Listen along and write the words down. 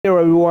Hello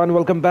everyone,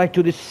 welcome back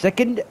to the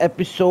second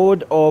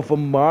episode of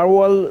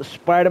Marvel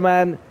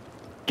Spider-Man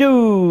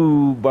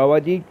 2.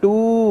 Babaji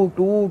 2.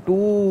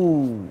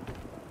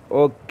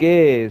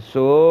 Okay,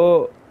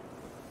 so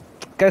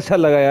कैसा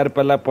लगा यार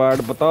पहला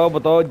part?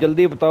 बताओ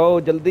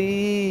जल्दी।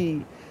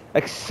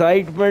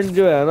 एक्साइटमेंट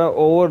जो है ना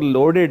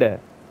ओवरलोडेड है,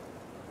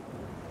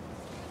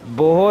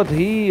 बहुत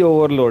ही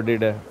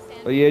ओवरलोडेड है।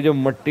 और ये जो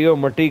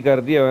मट्टी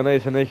कर दिया है ना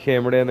इसने,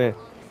 शेमड़े ने,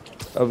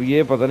 अब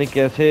ये पता नहीं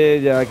कैसे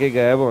जाके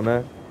गायब होना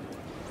है।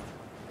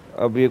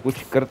 अब ये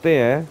कुछ करते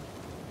हैं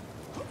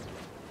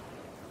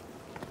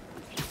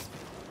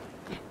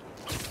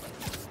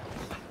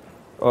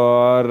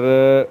और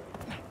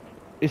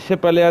इससे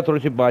पहले यार थोड़ी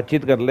सी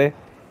बातचीत कर ले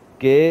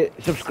कि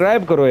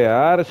सब्सक्राइब करो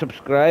यार,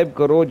 सब्सक्राइब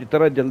करो,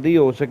 जितना जल्दी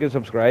हो सके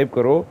सब्सक्राइब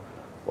करो।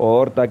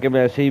 और ताकि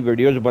मैं ऐसे ही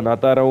वीडियोस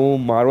बनाता रहूं।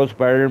 Marvel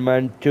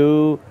Spiderman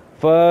 2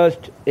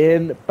 first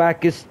in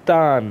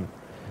Pakistan.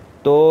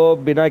 तो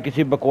बिना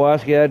किसी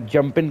बकवास के यार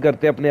जंप इन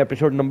करते हैं अपने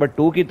एपिसोड नंबर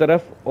 2 की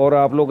तरफ। और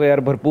आप लोगों को यार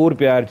भरपूर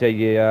प्यार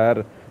चाहिए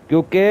यार,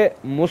 क्योंकि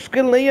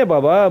मुश्किल नहीं है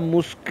बाबा,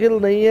 मुश्किल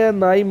नहीं है,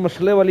 ना ही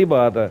मसले वाली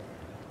बात है।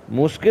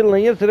 मुश्किल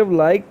नहीं है, सिर्फ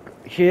लाइक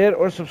शेयर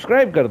और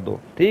सब्सक्राइब कर दो,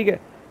 ठीक है?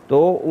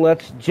 तो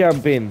let's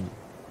jump in.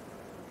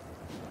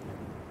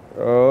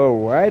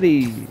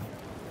 Alrighty.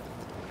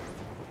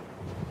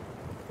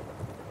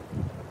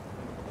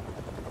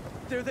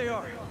 There they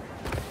are.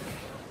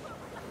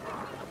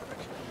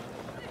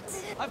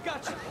 I've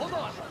got you. Hold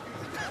on.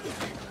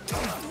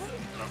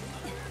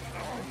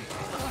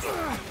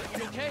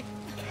 You okay?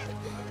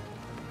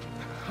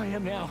 I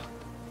am now.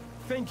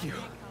 Thank you.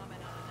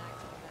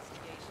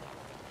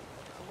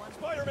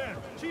 Spider-Man,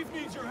 Chief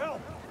needs your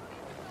help.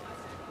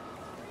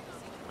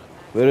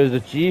 Where is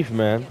the chief,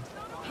 man?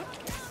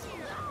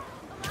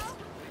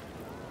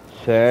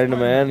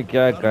 Sandman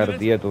क्या कर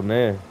दिया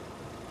तूने?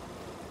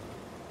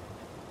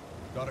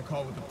 Got a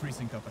call with the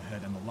precinct up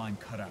ahead and the line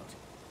cut out.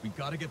 We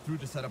gotta get through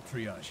to set up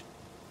triage.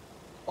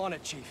 On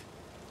it, Chief.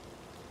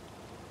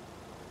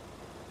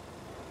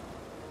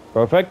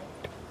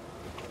 Perfect.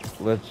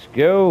 Let's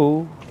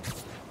go.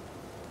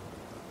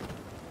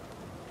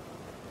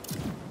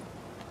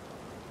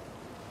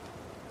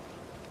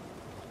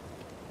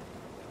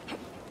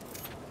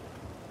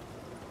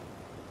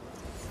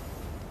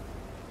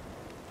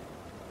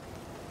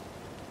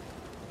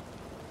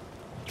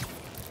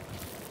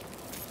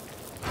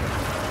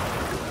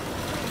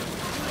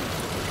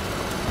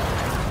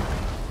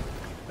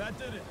 That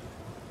did it.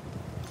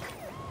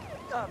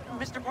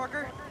 Mr.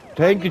 Parker?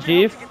 Thank you, I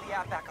need your Chief. help to get the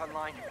app back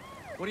online.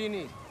 What do you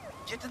need?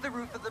 Get to the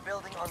roof of the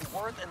building on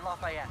Worth and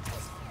Lafayette.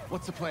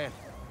 What's the plan?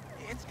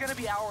 It's gonna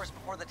be hours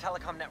before the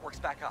telecom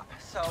network's back up,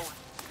 so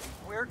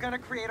we're gonna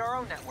create our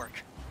own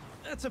network.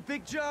 That's a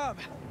big job.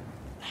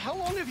 How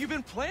long have you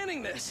been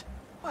planning this?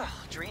 Well,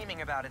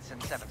 dreaming about it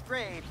since 7th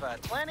grade,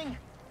 but planning?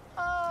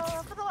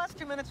 For the last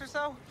 2 minutes or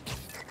so.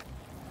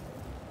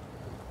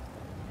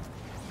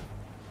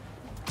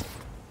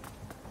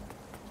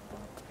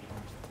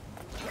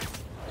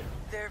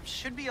 There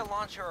should be a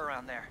launcher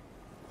around there.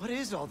 What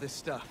is all this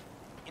stuff?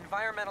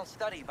 Environmental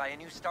study by a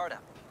new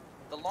startup.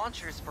 The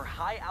launcher's for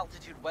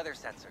high-altitude weather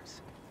sensors.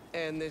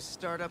 And this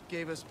startup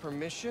gave us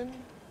permission?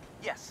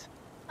 Yes.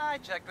 I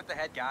checked with the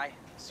head guy.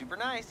 Super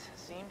nice.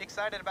 Seemed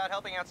excited about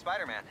helping out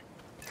Spider-Man.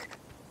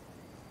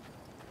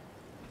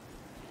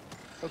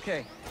 Okay,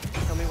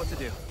 tell me what to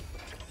do.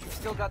 You've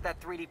still got that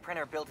 3D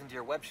printer built into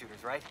your web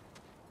shooters, right?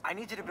 I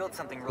need you to build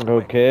something real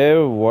quick. Okay,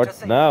 what Just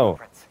send your now?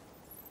 blueprints.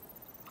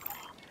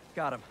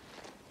 Got him.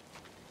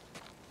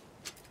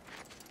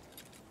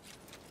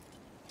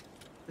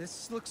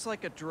 This looks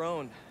like a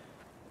drone.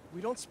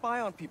 We don't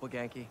spy on people,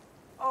 Genki.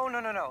 Oh,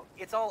 no.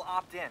 It's all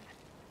opt-in.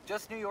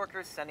 Just New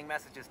Yorkers sending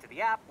messages to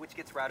the app, which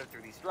gets routed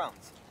through these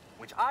drones,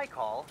 which I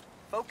call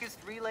Focused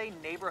Relay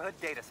Neighborhood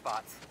Data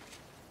Spots.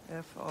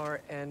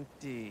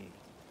 FRND.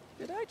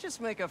 Did I just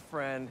make a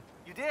friend?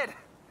 You did!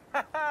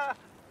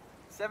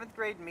 7th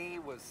grade me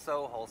was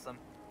so wholesome.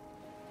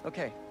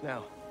 Okay,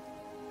 now,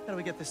 how do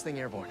we get this thing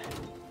airborne?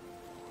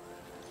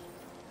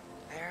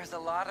 There's a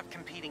lot of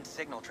competing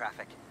signal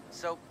traffic,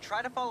 so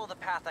try to follow the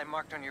path I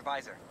marked on your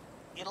visor.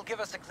 It'll give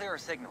us a clearer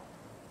signal.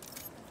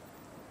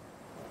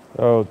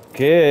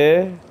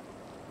 Okay.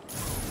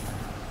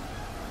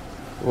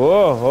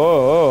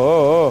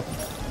 Whoa.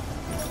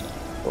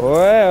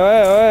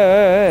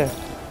 Oye.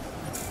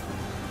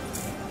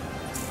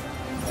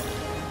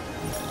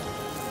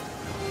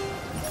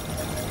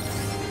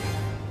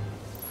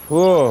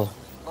 Whoa.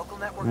 Local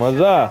network Maza.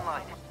 should be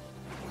online.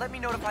 Let me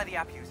notify the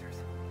app users.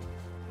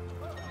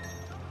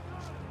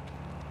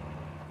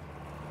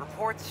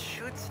 Reports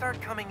should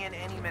start coming in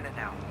any minute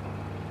now.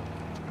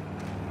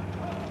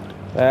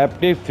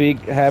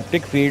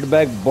 Haptic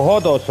feedback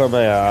बहुत awesome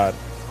है यार।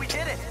 We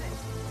did it!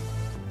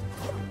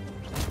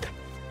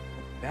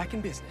 Back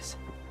in business.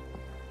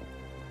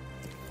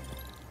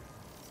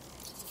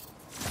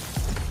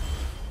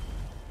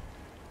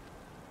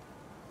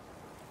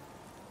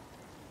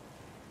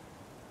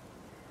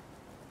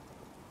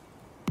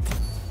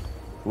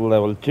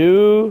 Level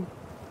 2.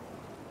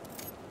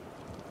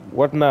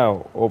 What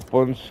now?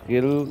 Open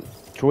skill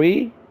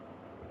 3.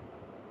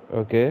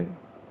 Okay.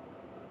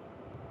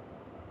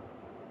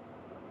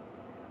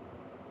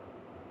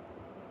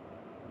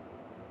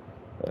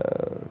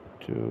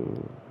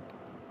 Two.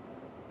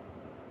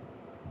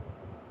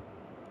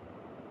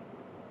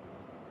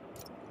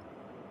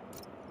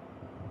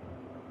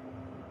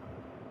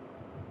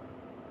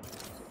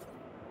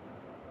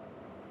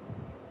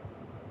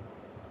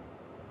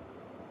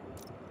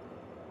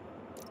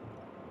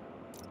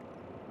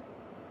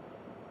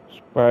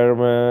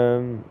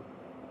 Spider-Man,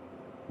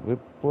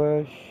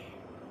 Whiplash.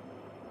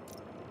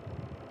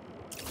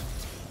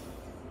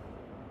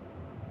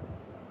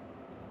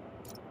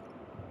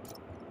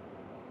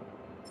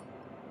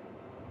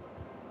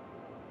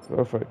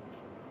 Perfect.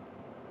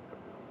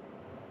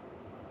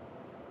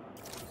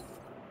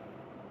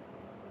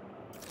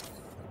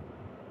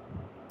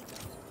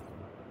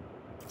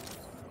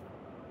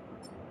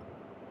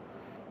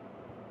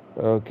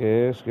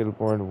 Okay, skill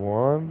point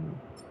 1.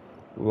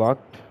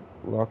 Locked.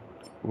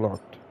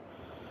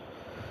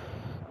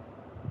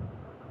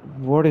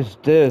 What is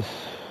this?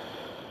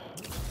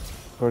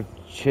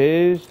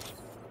 Purchase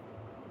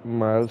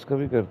miles का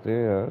भी करते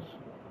हैं यार.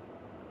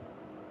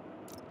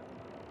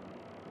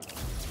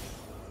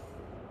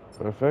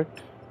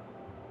 Perfect.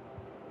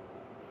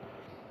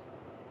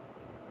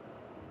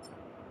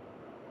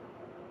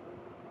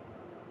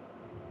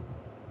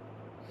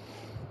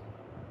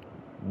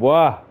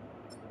 वाह.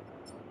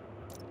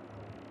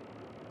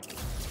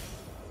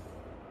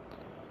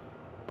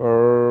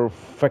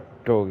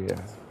 Perfect हो गया.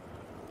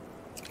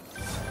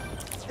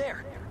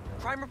 There.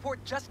 Crime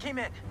report just came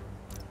in.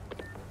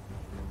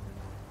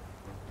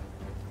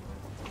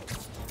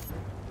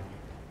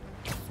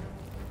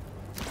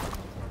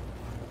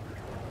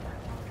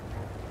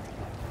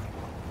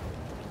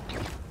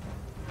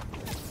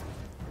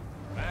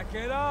 Back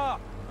it up.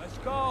 Let's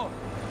go.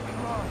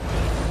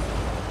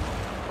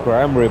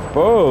 Crime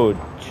report.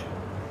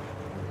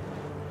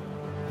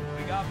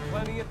 We got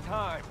plenty of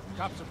time.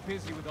 Cops are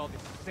busy with all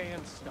this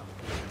sand stuff.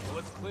 So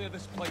let's clear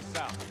this place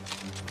out.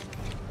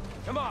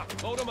 Come on,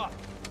 load him up.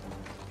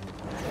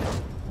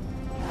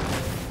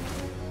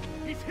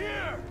 He's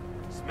here!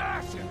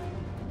 Smash him!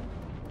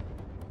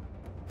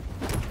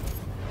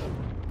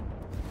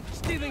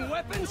 Stealing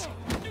weapons?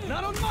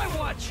 Not on my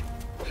watch!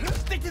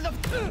 Stick to the...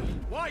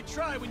 Why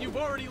try when you've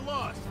already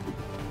lost?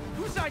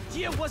 Whose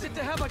idea was it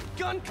to have a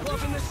gun club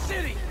in the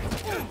city?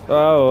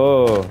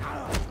 Oh.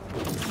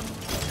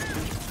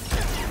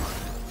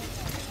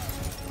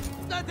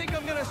 I think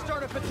I'm gonna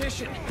start a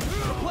petition.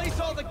 Replace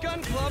all the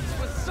gun clubs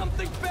with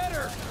something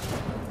better.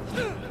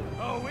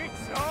 Oh,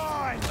 it's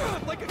on!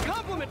 Like a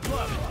compliment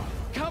club.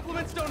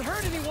 Compliments don't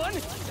hurt anyone,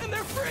 and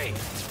they're free.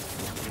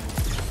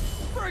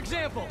 For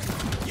example,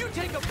 you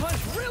take a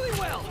punch really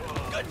well.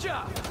 Good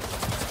job.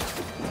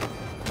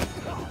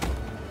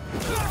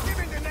 Give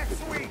it to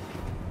next week.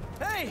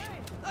 Hey,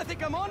 I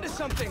think I'm onto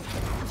something.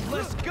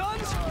 Less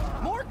guns,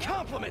 more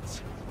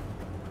compliments.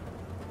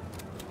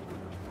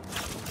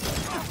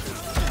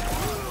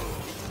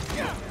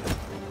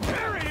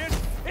 There he is!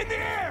 In the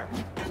air!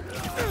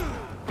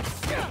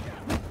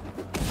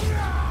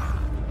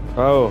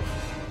 Oh.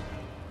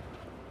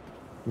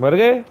 मर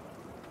गए?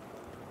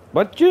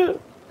 बच्चे?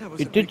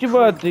 इतनी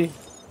बात थी.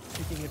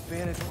 Taking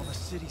advantage while the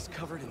city's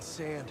covered in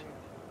sand.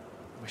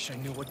 Wish I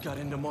knew what got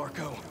into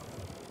Marco.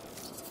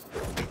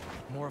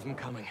 More of them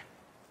coming.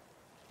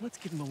 Let's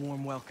give him a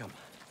warm welcome.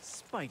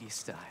 Spidey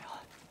style.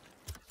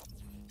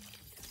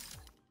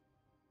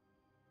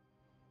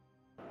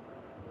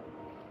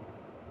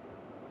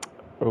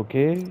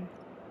 Okay.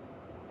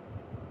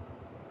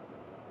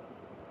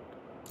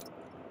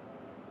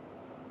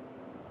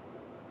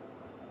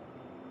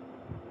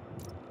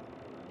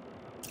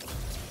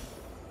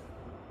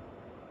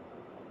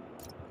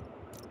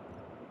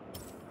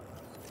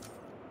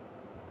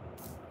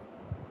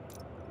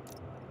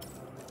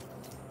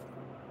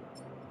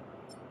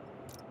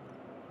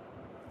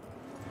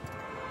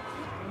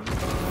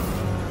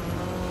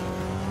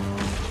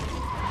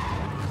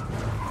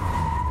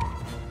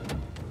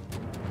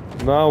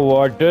 Now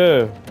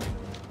water.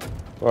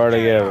 What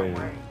again?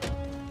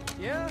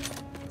 Yeah,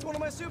 it's one of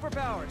my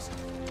superpowers.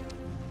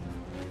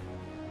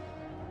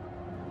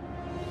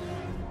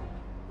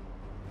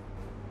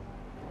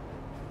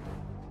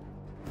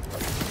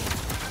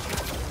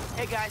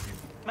 Hey guys,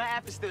 my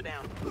app is still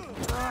down.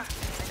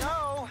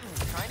 No,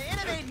 trying to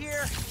innovate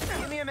here.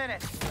 Give me a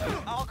minute.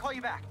 I'll call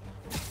you back.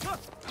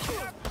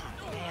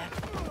 Man,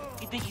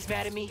 you think he's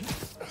mad at me?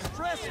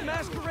 Stress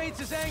masquerades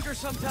as anger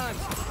sometimes.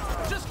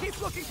 Just keep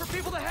looking for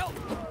people to help.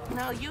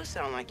 No, you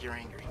sound like you're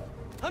angry.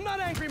 I'm not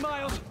angry,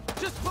 Miles.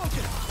 Just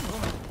focus.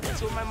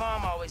 That's what my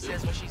mom always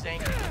says when she's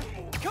angry.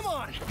 Come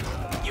on.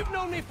 You've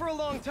known me for a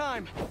long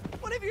time.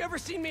 When have you ever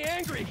seen me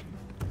angry?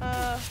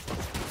 I'm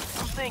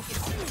thinking.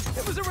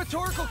 It was a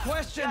rhetorical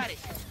question. Got it.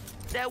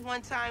 That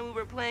one time we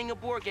were playing a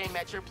board game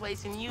at your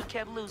place and you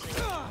kept losing.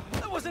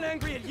 I wasn't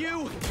angry at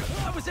you.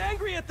 I was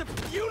angry at the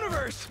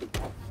universe.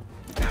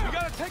 We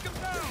gotta take him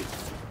down.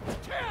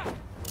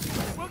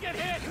 We'll get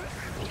hit.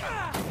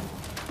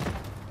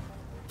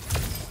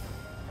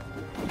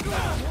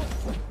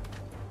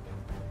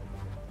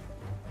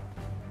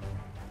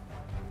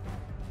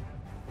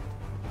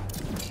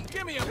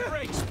 Give me a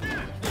break.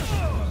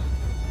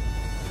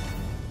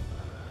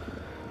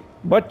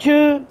 बच्चे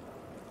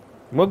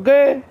मग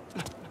गए.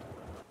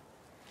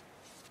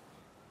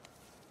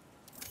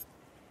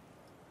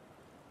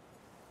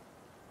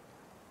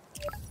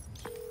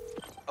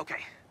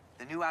 Okay,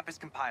 the new app is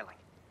compiling.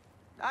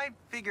 I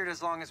figured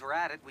as long as we're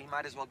at it, we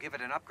might as well give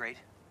it an upgrade.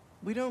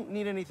 We don't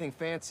need anything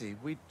fancy.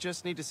 We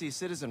just need to see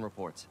citizen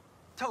reports.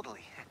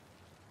 Totally.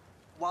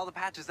 While the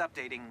patch is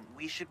updating,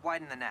 we should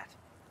widen the net.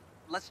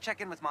 Let's check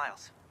in with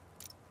Miles.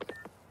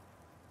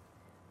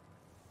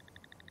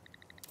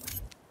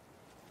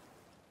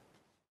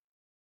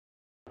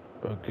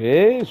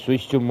 Okay,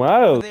 switch to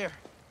Miles. There.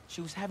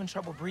 She was having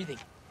trouble breathing.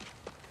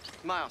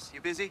 Miles, you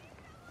busy?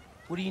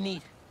 What do you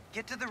need?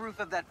 Get to the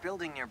roof of that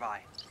building nearby.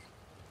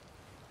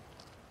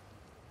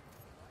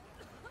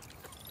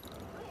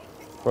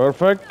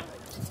 Perfect.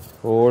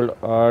 Hold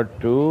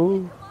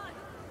R2.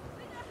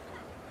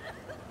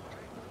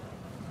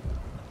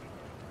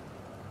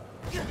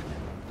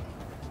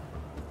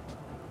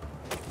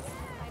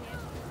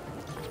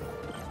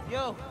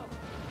 Yo,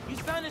 you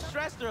sounded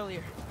stressed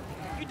earlier.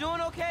 You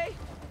doing okay?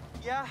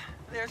 Yeah,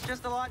 there's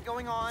just a lot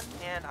going on,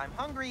 and I'm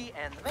hungry,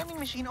 and the vending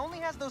machine only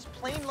has those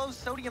plain low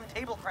sodium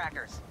table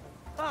crackers.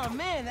 Oh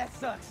man, that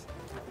sucks.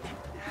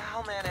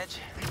 I'll manage.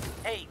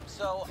 Hey,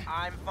 so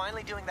I'm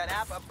finally doing that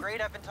app upgrade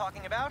I've been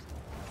talking about,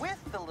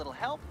 with a little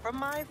help from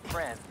my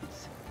friends.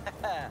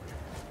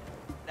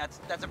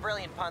 That's a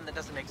brilliant pun that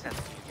doesn't make sense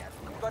to you yet,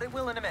 but it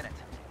will in a minute.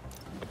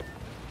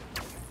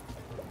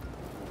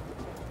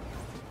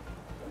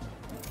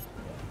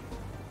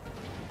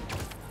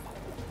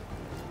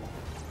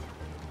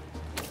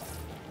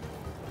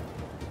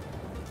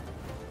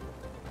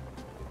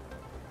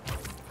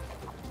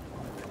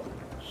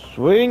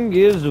 Swing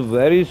is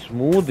very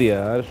smooth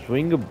यार.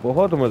 Swing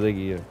बहुत मजे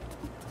की है.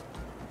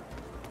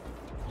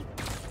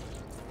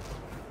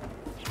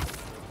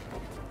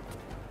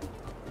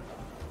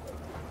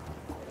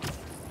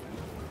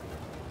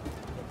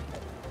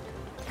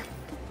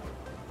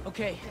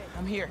 Okay,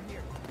 I'm here.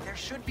 There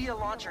should be a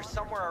launcher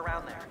somewhere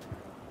around there.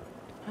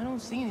 I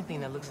don't see anything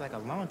that looks like a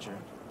launcher.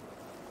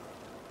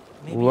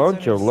 Maybe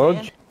Launcher, it's under the launch.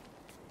 sand?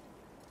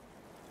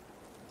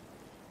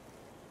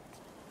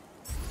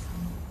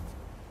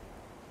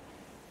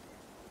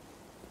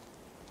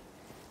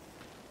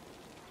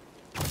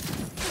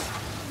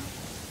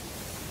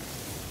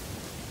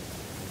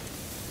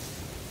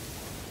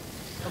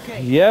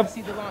 Okay, Yep. I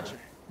see the launcher.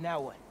 Now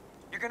what?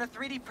 You're gonna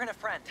 3D print a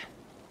friend.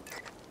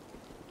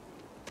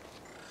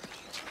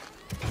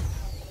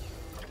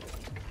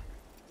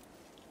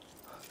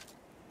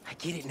 I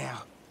get it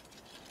now.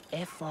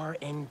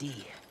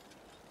 FRND.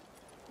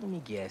 Let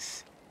me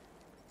guess.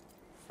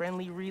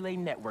 Friendly Relay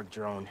Network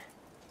drone.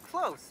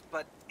 Close,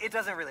 but it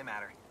doesn't really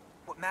matter.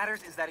 What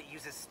matters is that it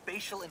uses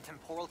spatial and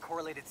temporal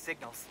correlated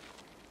signals.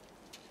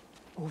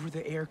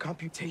 Over-the-air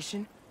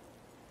computation?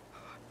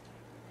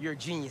 You're a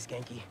genius,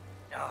 Genki.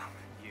 Oh,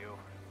 you.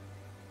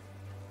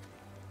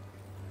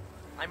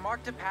 I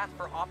marked a path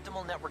for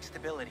optimal network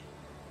stability.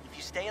 If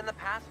you stay in the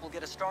path, we'll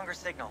get a stronger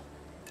signal.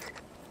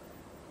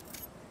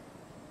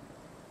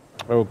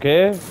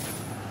 Okay.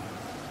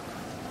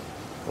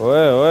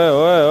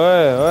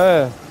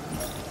 Oye.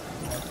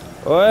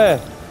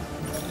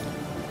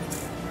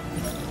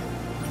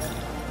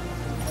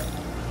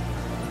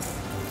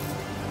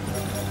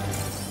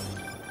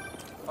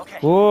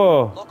 Okay.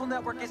 Whoa. Local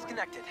network is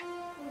connected.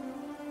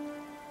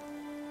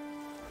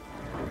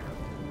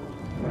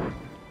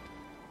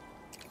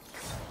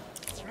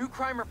 New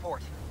crime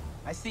report.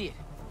 I see it.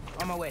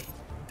 On my way.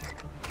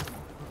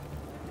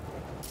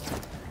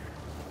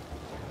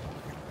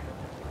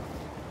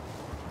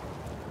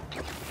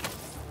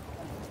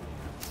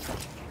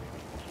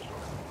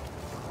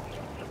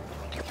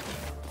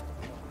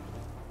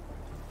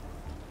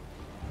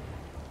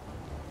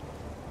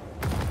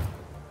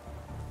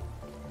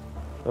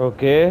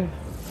 Okay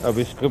अब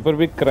इसके ऊपर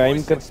भी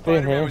crime करते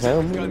हैं हम.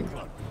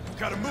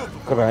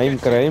 Crime.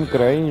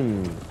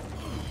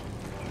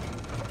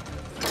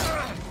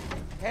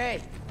 Hey,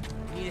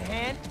 need a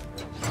hand?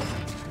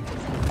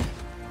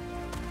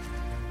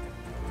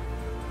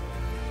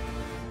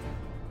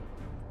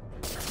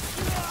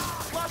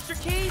 Lost your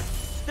keys?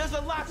 There's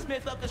a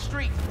locksmith up the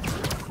street.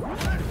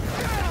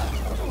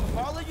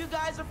 All of you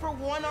guys are for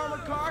one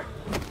armored car?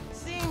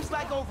 Seems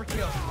like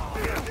overkill.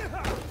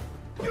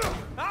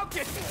 I'll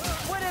get you.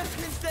 What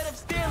if instead of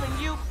stealing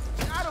you,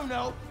 I don't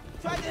know,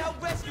 tried to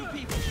help rescue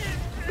people?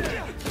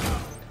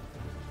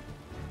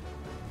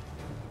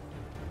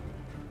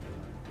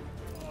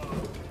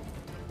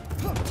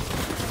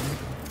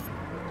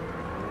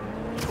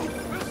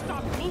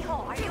 Mijo,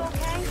 are you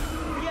okay?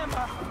 Yeah,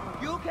 Ma.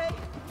 You okay?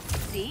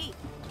 See,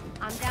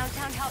 I'm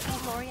downtown helping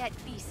Gloria at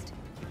Feast.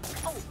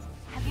 Oh,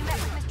 have you met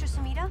with Mr.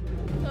 Sumida?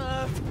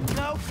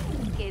 No.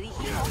 ¿Qué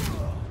dijimos?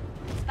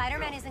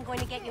 Spider-Man isn't going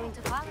to get you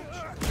into college.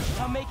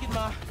 I'll make it,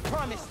 Ma.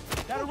 Promise.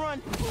 Gotta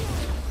run.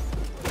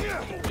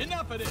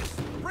 Enough of this.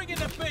 Bring in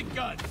the big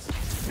guns.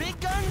 Big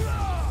guns?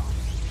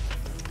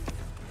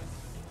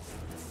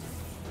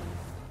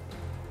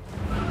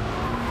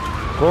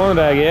 कौन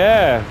रह गया?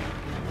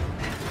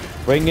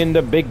 Bring in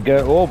the big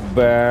gun. Oh,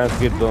 bass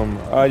get them.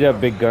 Aja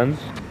big guns.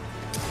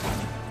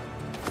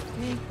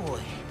 Hey,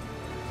 boy.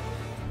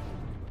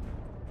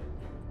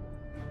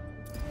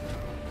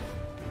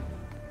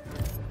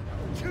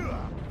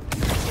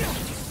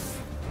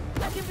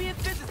 I can be in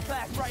physics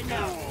class right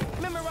now,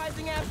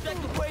 memorizing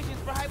abstract equations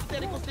for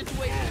hypothetical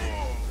situations.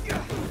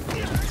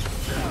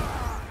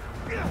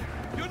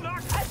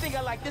 I think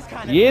I like this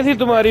kind of. ये थी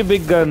तुम्हारी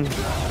big gun.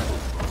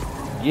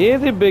 ये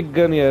थी big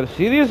gun यार.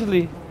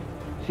 Seriously?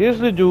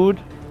 Seriously, dude?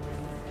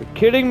 You're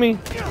kidding me?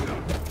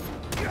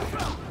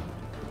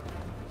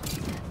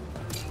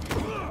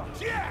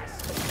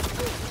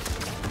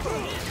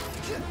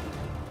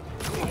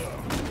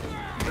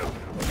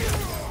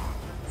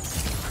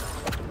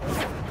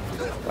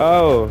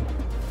 Oh.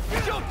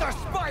 Shoot the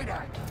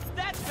spider!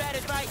 That's bad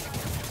advice.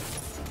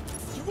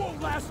 You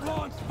won't last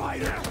long,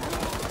 spider!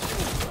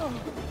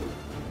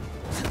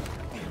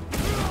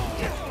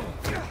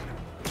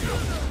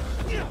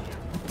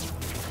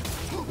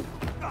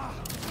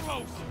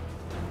 Close!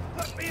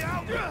 Let me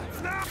out!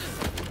 Stop!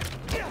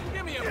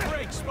 Give me a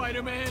break,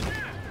 Spider-Man!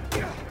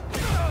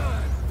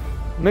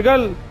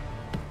 निकल.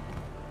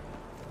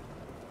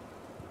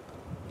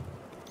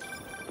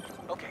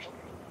 Okay,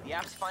 the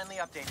app's finally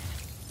updated.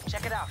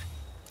 Check it out.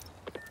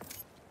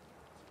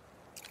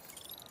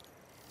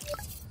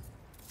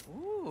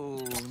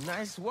 Ooh,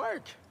 nice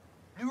work.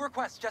 New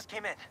requests just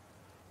came in.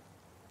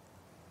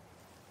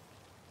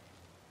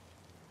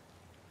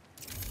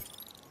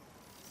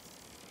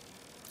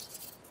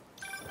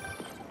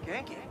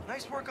 Genki,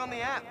 nice work on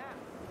the app.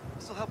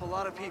 This will help a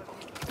lot of people.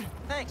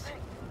 Thanks.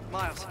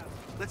 Miles,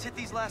 let's hit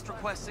these last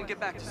requests and get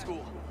back to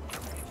school.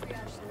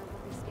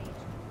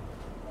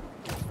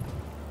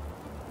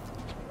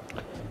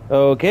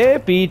 Okay,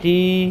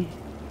 PT.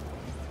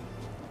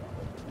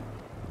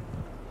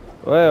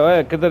 ओए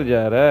ओए किधर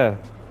जा रहा है?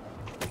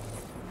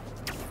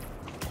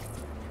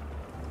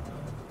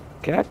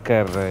 क्या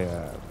कर रहा है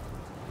यार?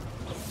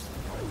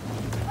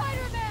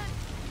 Spider-Man!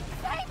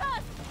 Save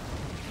us!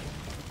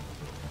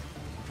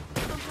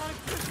 Some kind of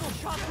crystal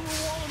shot through a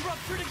wall and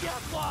ruptured a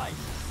gas line.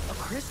 A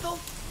crystal?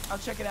 I'll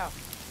check it out.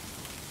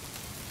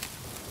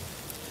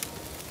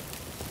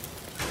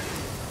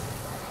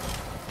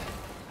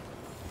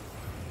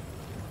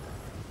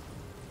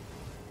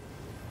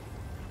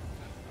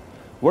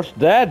 What's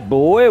that,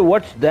 boy?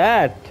 What's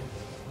that?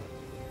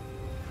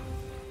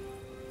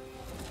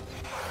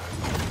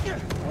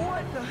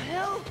 What the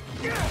hell?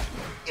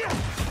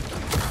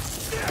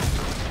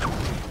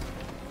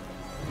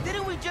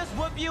 Didn't we just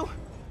whoop you?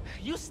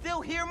 You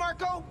still here,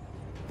 Marco?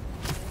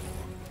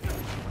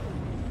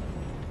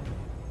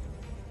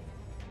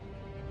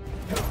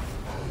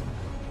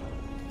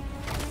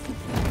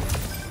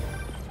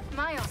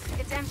 Miles,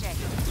 it's MJ.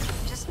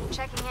 Just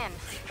checking in.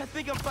 I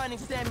think I'm finding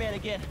Sandman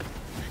again.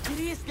 Did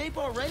he escape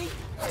already?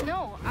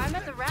 No, I'm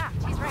at the raft.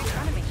 He's right in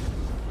front of me.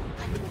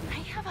 I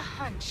have a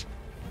hunch.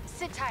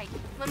 Sit tight.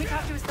 Let me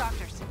talk to his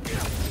doctors.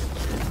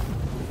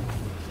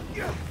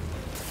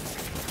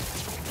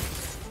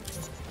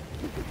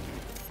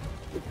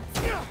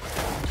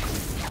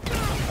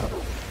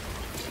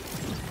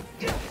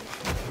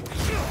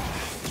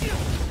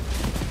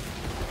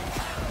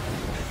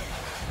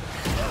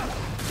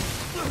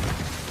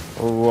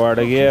 बढ़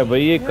गया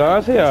भाई, ये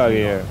कहाँ से आ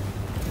गया?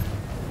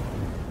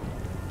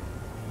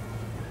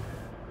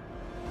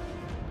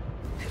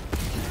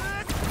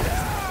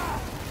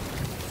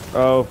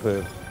 Oh,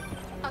 फिर.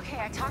 Okay,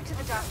 I talked to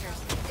the doctors.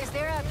 Is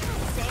there a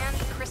sand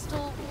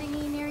crystal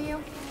thingy near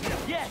you?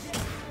 Yes.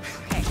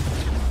 Okay.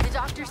 The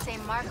doctors say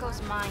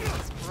Marco's mind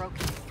is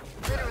broken.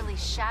 Literally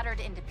shattered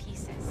into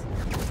pieces.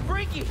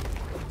 Freaky.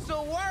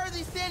 So why are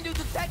these sand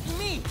dudes attacking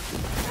me?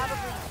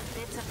 Probably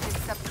bits of his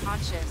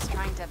subconscious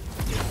trying to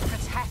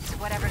protect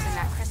whatever's in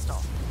that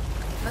crystal.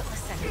 But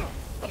listen,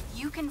 if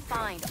you can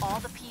find all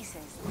the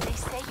pieces, they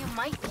say you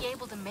might be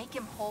able to make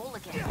him whole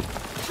again.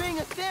 Being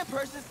a sand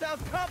person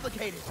sounds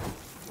complicated.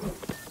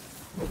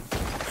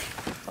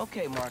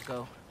 Okay,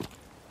 Marco.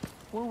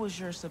 What was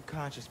your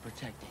subconscious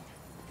protecting?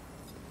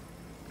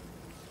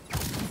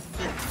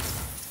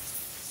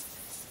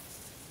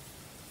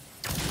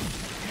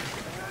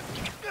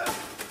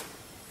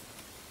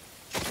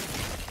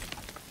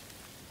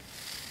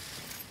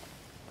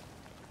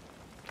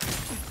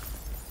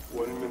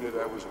 One minute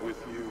I was with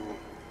you,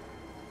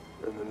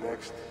 and the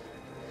next,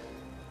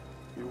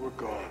 you were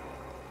gone.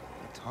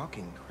 A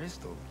talking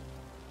crystal.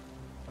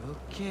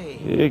 Okay.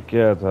 ये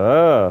क्या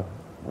था?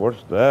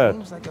 What's that?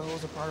 Seems like it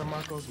holds a part of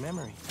Marco's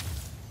memory.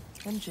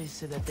 MJ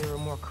said that there were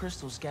more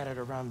crystals scattered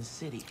around the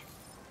city.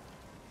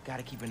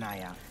 Gotta keep an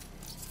eye out.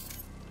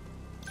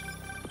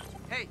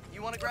 Hey,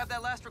 you want to grab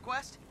that last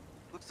request?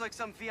 Looks like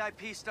some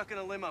VIP stuck in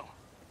a limo.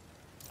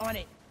 On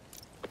it.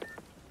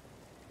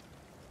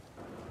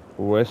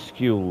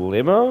 Rescue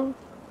limo?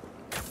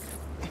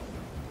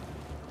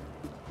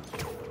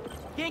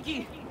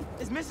 Genki,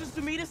 is Mrs.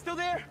 Sumida still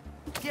there?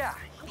 Yeah,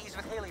 he's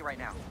with Haley right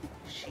now.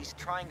 She's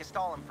trying to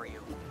stall him for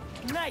you.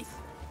 Nice.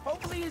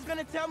 Hopefully he's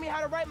gonna tell me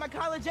how to write my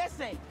college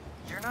essay.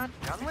 You're not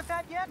done with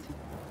that yet?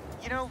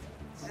 You know,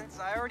 Since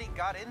I already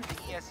got into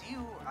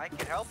ESU, I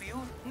can help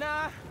you.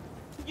 Nah,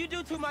 you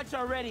do too much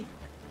already.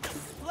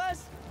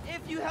 Plus,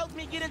 if you help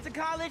me get into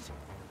college,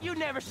 you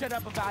never shut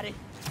up about it.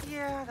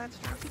 Yeah, that's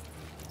true.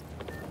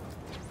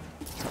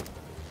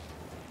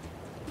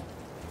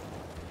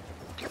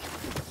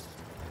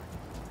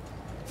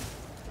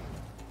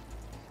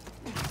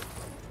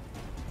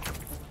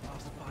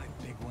 Lost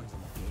 5 big ones in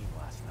the game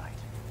last night.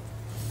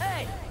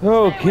 Hey!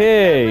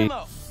 Okay.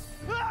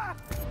 Ah!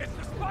 It's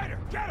the spider!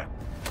 Get him!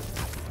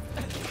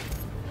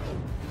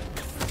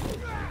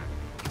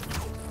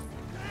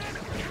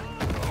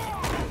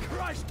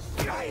 Crushed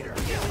spider!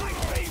 You're my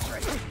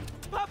favorite!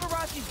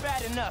 Paparazzi's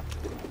bad enough.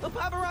 But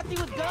paparazzi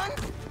with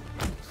guns?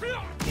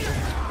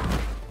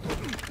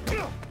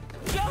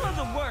 Y'all are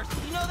the worst,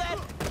 you know that?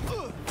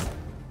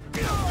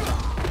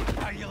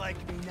 How you like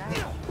me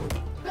now?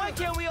 Why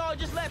can't we all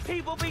just let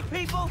people be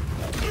people?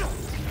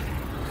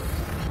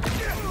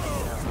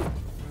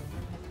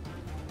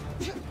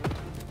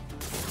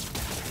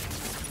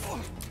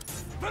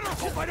 Better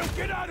hope I don't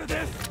get out of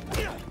this!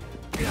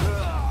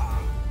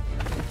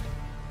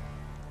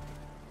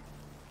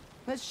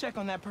 Let's check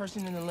on that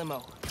person in the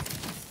limo.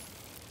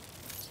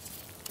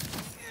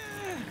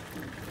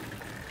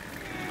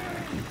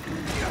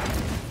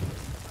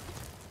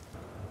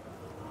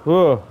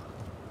 Oh.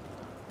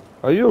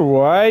 Are you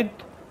right?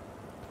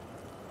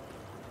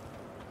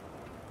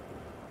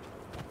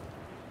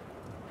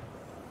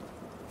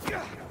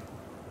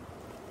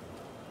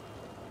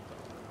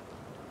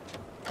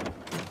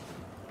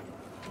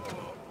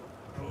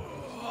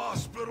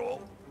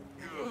 Hospital!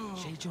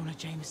 J. Jonah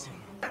Jameson.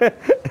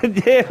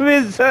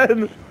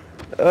 Jameson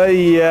ओए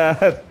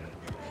यार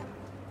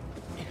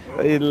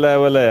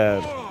level है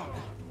यार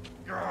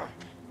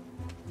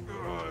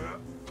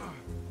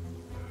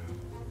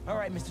All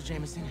right, Mr.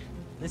 Jameson.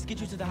 Let's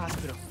get you to the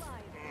hospital.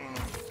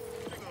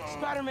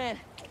 Spider-Man,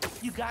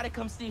 you gotta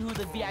come see who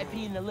the VIP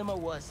in the limo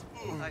was.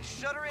 I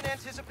shudder in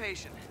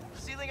anticipation.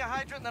 Sealing a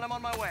hydrant, then I'm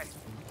on my way.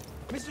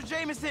 Mr.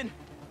 Jameson,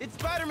 it's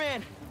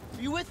Spider-Man.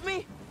 Are you with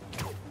me?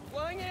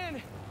 Flying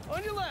in!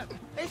 On your left!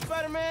 Hey,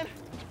 Spider-Man.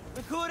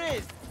 Look who it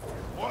is.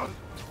 What?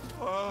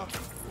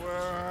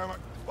 Where am I?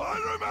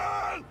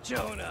 Spider-Man!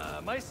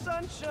 Jonah, my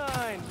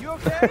sunshine! You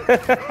okay?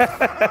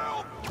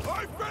 Help!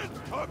 I've been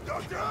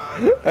abducted!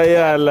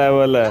 यार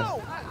level है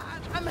No,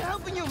 I'm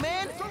helping you,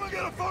 man. Someone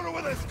get a photo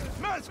with this!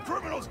 Mass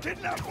criminals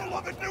kidnap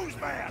beloved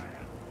newsman!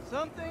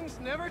 Some things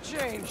never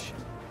change.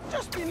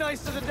 Just be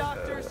nice to the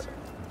doctors.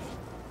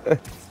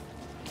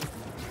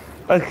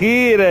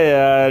 अखीर है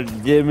यार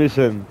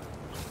Jameson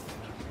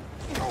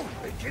Oh,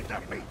 they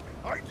kidnapped me!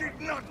 I did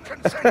not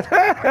consent!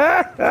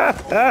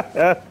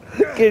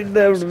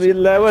 Kidnapped भी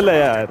level है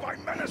यार By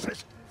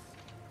menaces!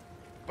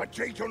 But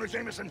J. Jonah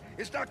Jameson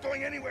is not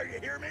going anywhere, you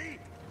hear me?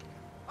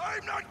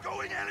 I'm not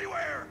going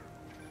anywhere!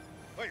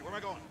 Wait, where am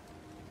I going?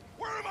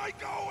 Where am I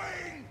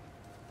going?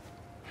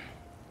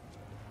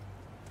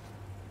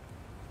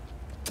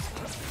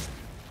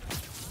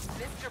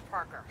 Mr.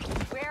 Parker,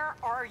 where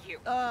are you?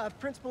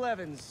 Principal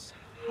Evans.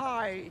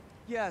 Hi.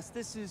 Yes,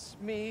 this is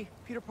me,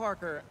 Peter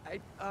Parker.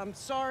 I'm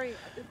sorry.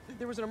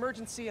 There was an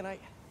emergency and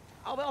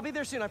I'll be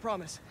there soon, I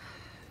promise.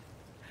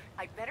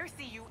 I better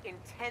see you in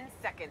 10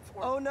 seconds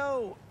or... Oh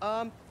no.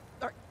 All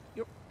right,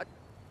 you're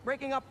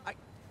breaking up.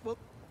 Well,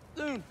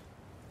 soon.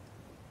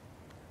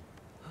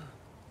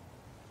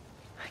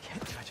 I can't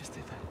believe I just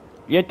did that.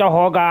 ये तो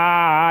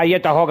होगा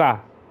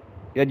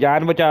या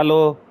जान बचा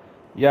लो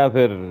या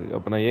फिर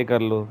अपना ये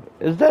कर लो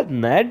Is that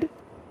Ned?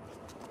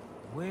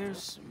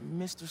 Where's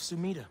Mr.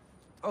 Sumida?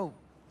 Oh,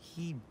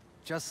 he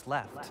just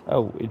left.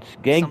 Oh, it's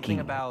Genki. Something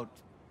about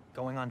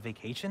going on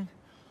vacation?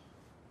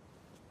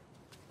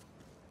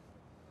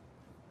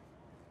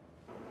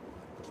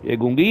 ये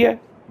गूंगी है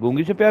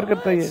गूंगी से प्यार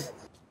करता है ये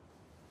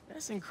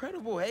That's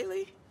incredible,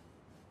 Haley.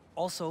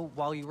 Also,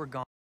 while you were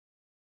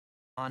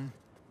gone,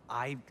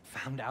 I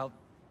found out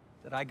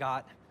that I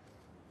got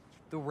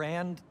the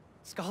Rand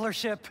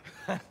scholarship.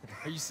 Are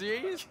you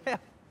serious? Yeah.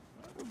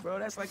 Bro,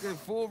 that's like a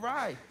full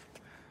ride.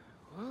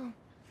 Well,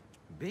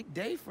 big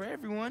day for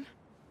everyone.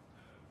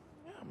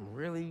 I'm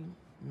really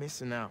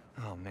missing out.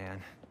 Oh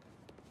man,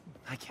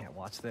 I can't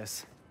watch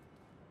this.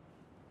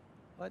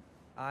 But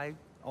I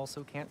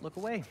also can't look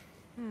away.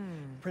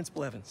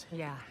 Principal Evans.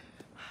 Yeah.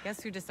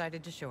 Guess who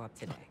decided to show up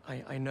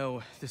today? I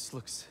know this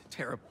looks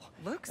terrible.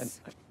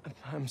 Looks? And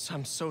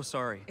I'm so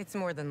sorry. It's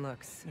more than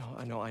looks.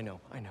 No, I know.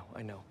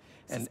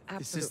 This And is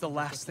this is the absolutely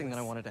last thing that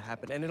I ridiculous. wanted to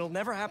happen, and it'll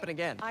never happen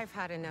again. I've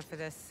had enough of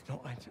this.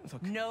 No,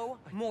 look. No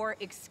more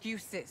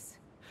excuses.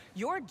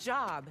 Your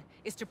job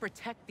is to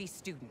protect these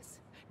students,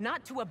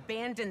 not to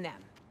abandon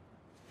them.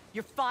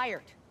 You're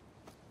fired.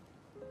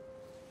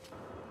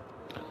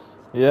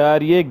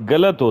 यार ये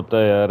गलत होता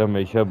है यार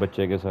हमेशा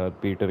बच्चे के साथ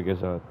पीटर के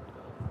साथ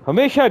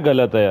हमेशा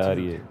गलत है यार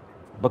ये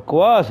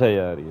बकवास है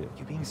यार ये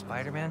You being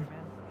Spider-Man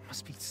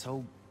must be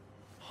so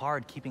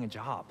hard keeping a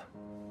job.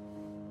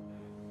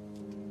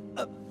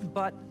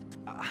 But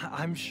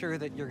I'm sure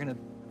that you're gonna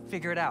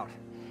figure it out.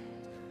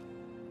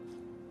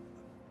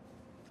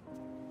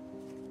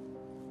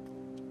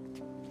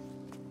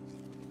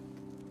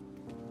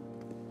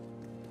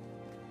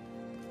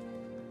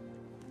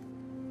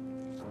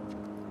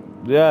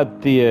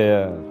 जाती है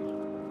यार,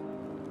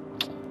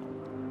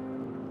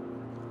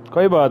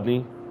 कोई बात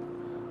नहीं,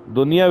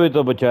 दुनिया भी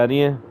तो बचानी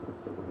है।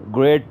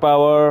 Great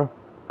power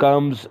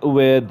comes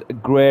with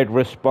great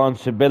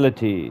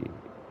responsibility.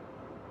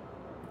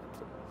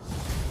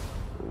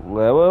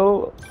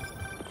 Level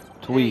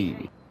 3.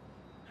 Hey.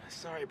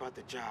 Sorry about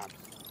the job.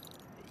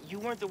 You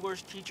weren't the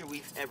worst teacher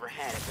we've ever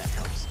had, if that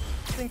helps.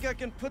 Think I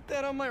can put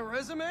that on my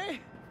resume?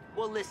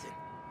 Well, listen.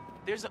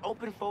 There's an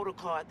open photo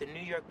call at the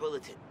New York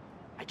Bulletin.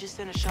 I just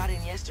sent a shot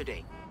in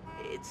yesterday.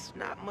 It's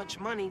not much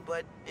money,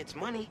 but it's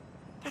money.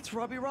 That's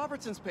Robbie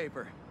Robertson's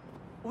paper.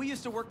 We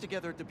used to work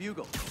together at the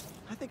Bugle.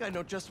 I think I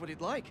know just what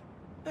he'd like.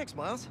 Thanks,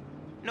 Miles.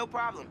 No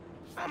problem.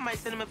 I might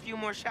send him a few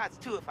more shots,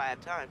 too, if I have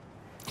time.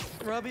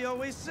 Robbie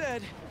always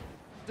said,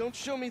 don't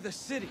show me the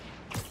city.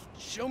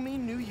 Show me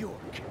New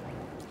York.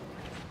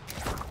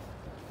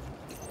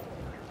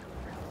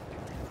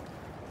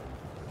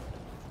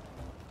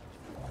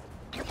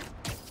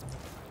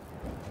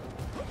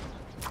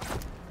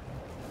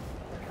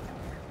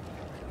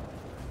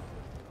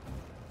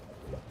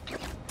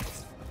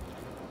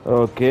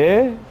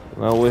 Okay,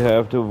 now we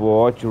have to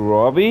watch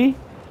Robbie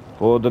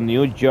for the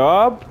new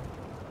job.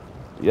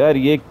 यार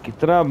ये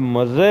कितना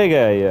मजे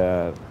का है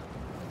यार।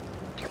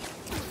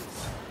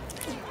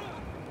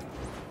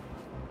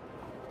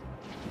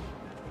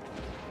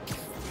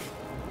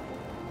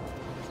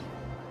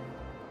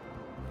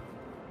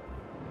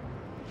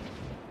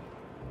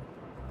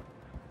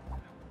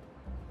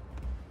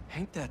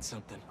 Ain't that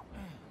something?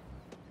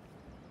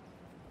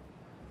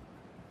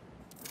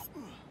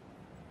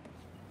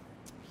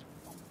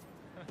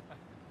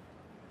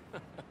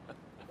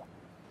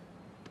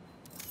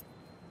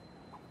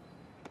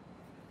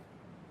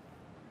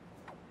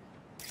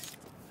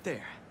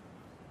 There.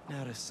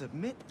 Now to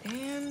submit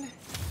and...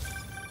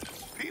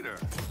 Peter,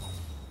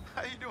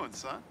 how you doing,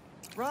 son?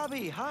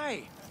 Robbie,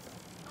 hi.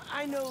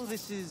 I know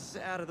this is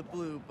out of the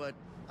blue, but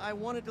I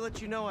wanted to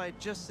let you know I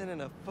just sent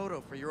in a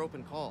photo for your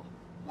open call.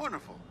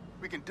 Wonderful.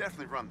 We can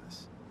definitely run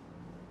this.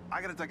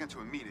 I gotta duck into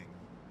a meeting,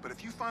 but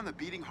if you find the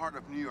beating heart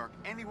of New York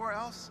anywhere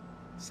else,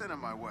 send it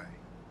my way.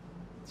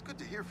 It's good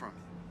to hear from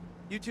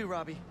you. You too,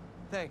 Robbie.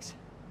 Thanks.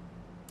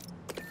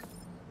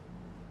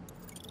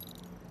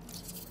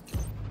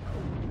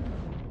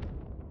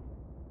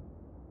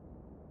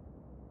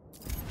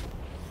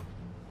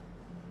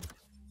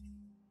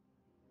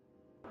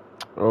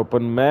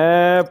 Open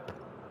map.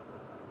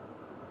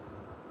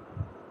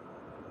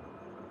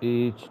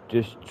 Each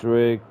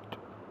district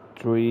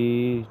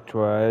 3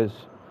 tries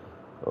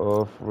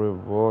of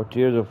reward,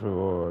 tiers of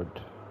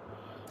reward.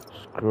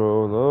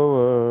 Scroll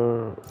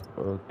over.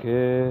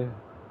 Okay.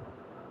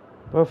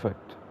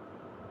 Perfect.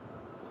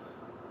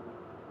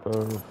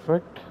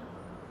 Perfect.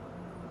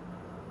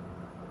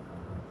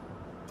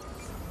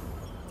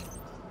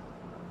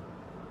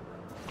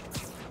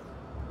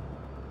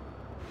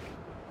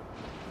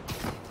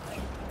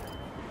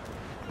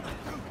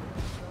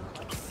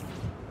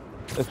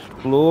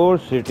 Explore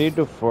city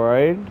to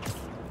find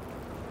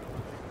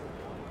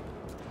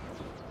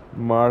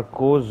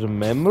Marco's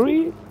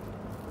memory.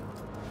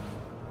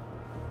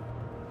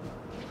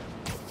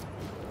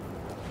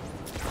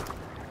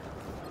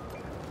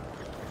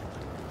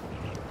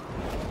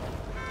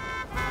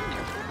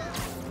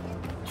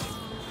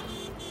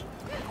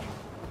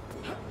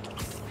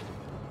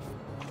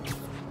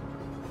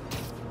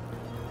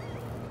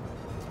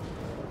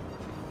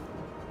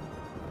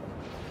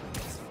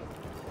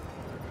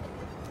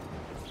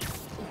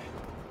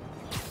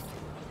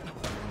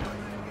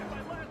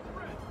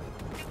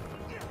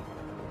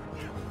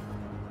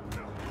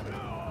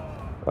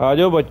 आ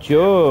जाओ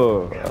बच्चों,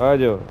 आ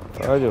जाओ,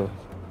 आ जाओ।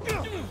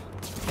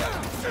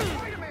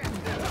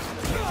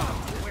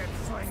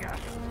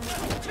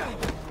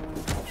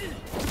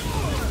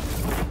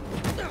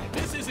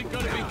 This isn't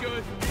gonna be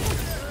good.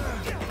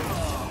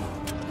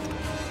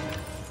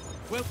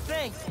 Well,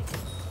 thanks.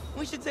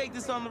 We should take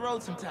this on the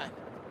road sometime.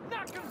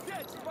 Knock him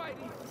dead,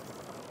 Spidey!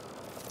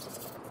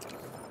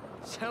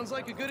 Sounds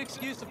like a good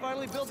excuse to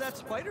finally build that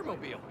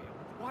Spider-Mobile.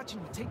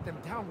 Watching you take them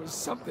down was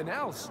something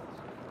else.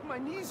 My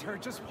knees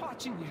hurt just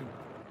watching you.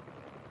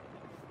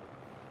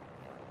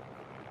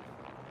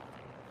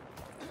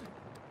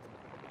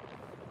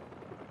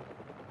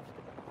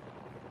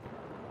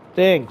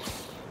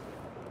 Thanks.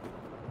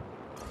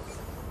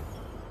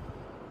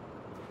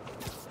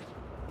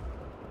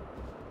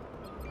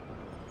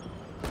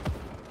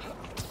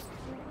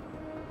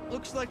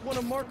 Looks like one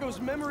of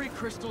Marco's memory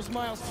crystals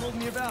Miles told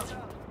me about.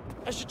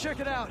 I should check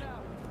it out.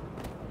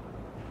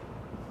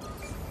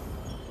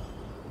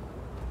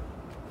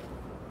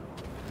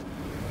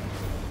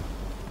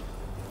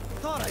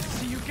 Thought I'd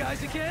see you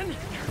guys again.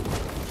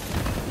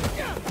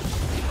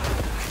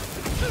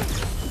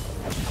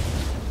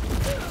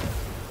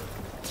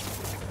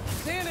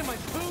 Sand in my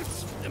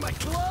boots, and my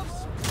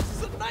gloves. This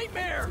is a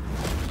nightmare.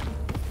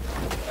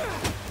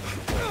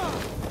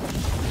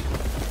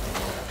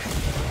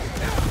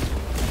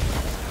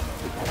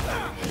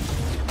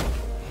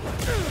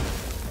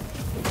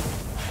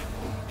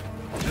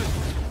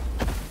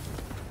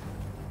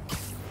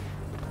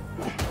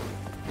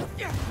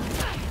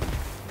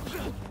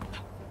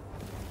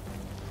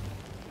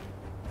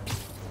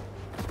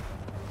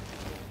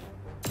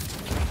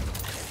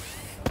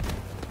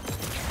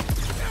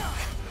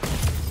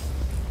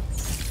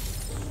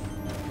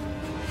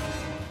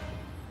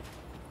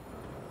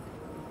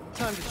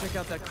 time to check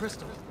out that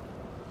crystal.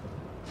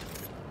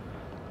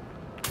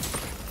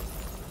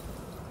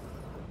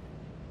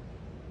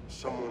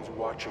 Someone's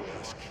watching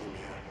us,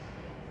 Kimia.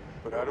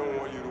 But I don't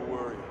want you to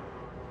worry.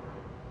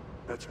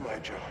 That's my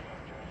job.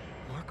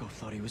 Marco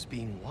thought he was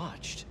being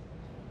watched.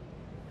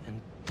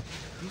 And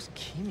who's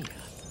Kimia?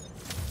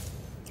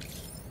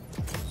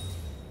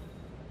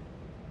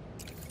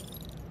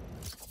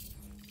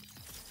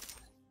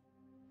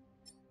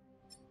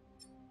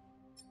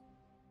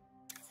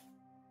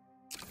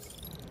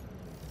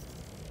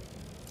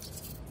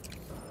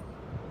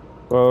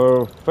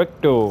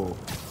 Perfecto.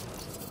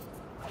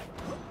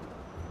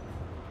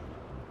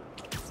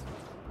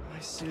 My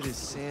suit is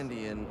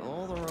sandy in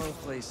all the wrong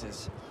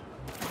places.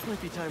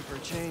 Might be time for a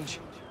change.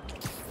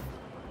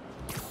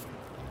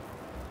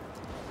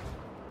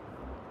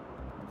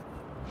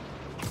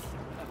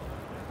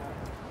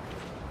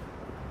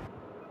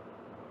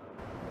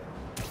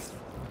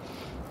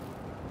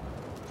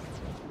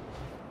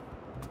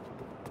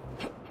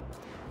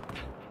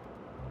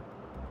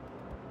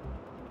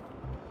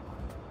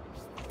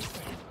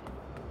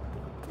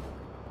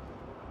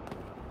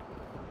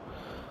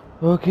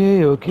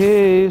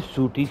 Okay,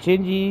 suity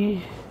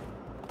changey.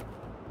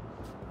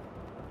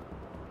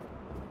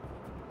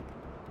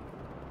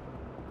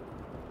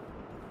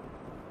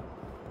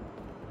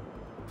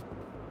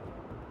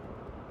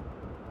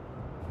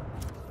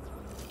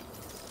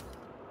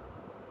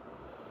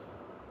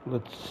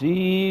 Let's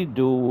see,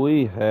 do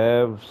we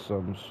have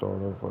some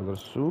sort of other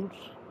suits?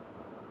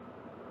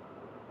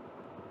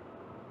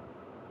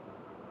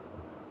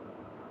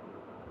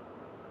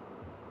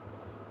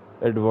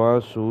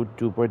 Advanced suit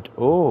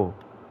 2.0.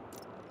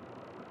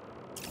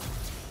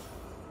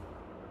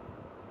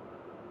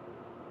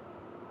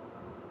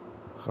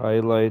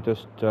 Highlight a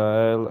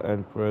style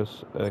and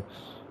press X.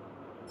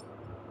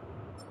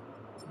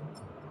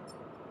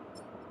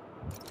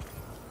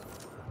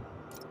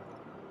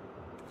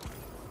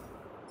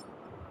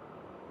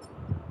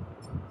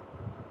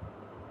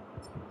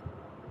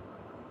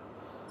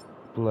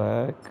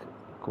 Black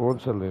कौन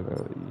सा लेना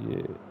है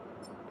ये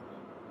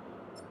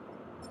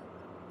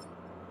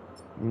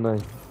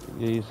नहीं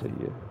यही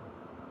सही है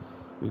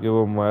क्योंकि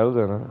वो माइल्स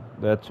है ना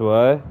that's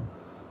why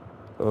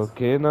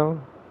okay now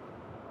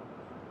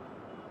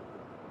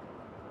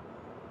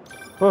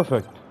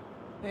perfect.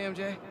 Hey,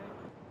 MJ.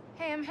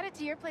 Hey, I'm headed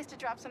to your place to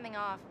drop something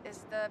off. Is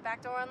the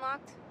back door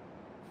unlocked?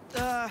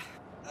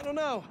 I don't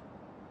know.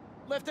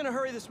 Left in a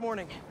hurry this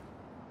morning.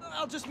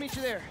 I'll just meet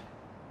you there.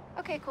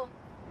 Okay, cool.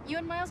 You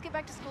and Miles get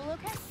back to school,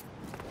 okay?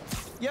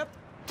 Yep.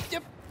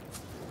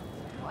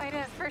 Quite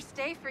a first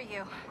day for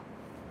you.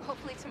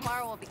 Hopefully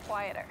tomorrow will be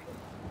quieter.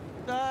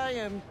 I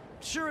am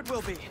sure it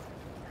will be.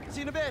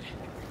 See you in a bit.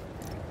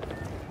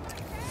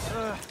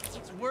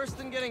 It's worse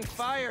than getting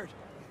fired.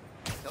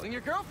 Telling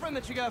your girlfriend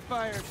that you got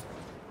fired.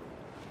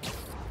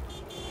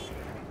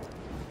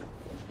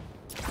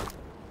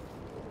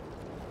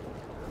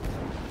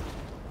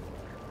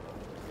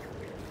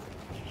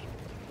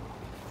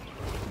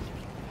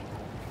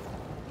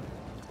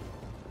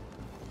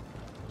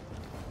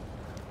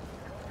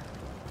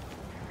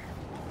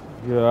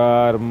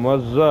 यार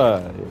मजा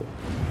है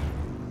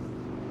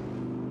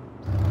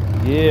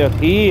ये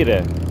अखीर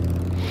है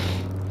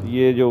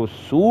ये जो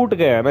suit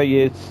का है ना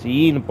ये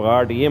सीन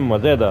पार्ट ये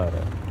मजेदार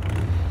है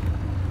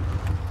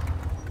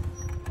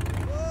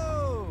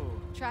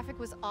Traffic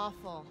was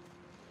awful.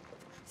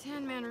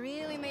 Tan Man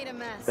really made a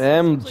mess.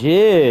 MJ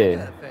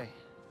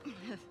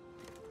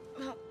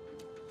Well,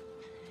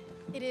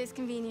 it is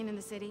convenient in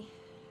the city,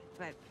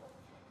 but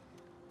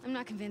I'm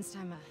not convinced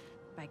I'm a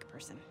bike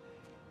person.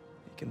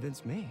 You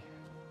convinced me.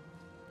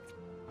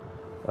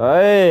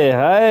 Hi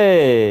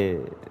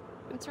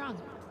What's wrong?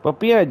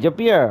 Papiya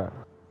जपिया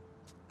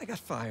I got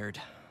fired.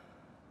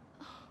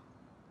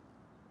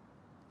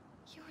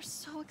 You were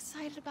so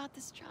excited about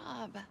this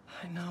job.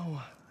 I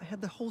know. I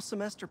had the whole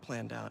semester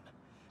planned out.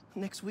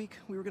 Next week,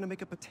 we were gonna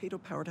make a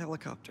potato-powered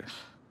helicopter.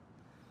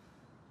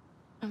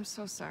 I'm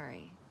so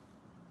sorry.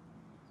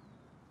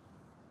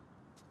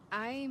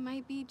 I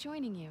might be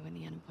joining you in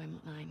the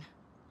unemployment line.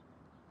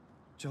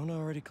 Jonah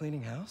already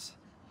cleaning house?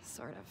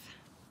 Sort of.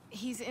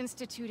 He's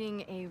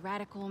instituting a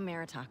radical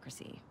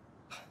meritocracy.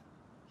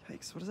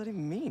 Yikes, what does that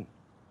even mean?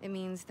 It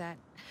means that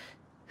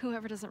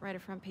whoever doesn't write a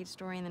front-page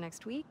story in the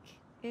next week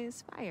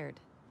is fired.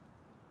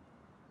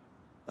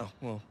 Oh,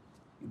 well,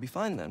 you'll be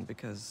fine then,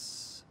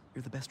 because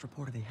you're the best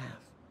reporter they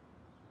have.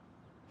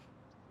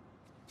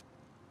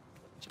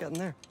 What you got in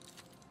there?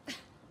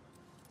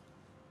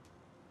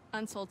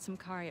 Unsold some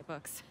Karia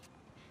books.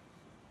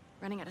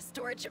 Running out of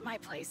storage at my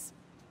place.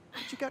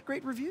 But you got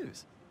great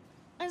reviews.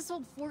 I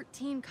sold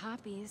 14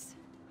 copies.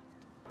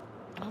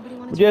 Nobody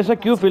wanted मुझे to ऐसा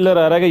read क्यों about feeler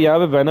आ रहा है कि something. यहाँ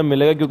पे Venom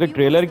मिलेगा क्योंकि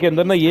ट्रेलर के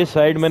अंदर ना ये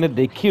साइड मैंने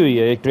देखी हुई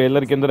है एक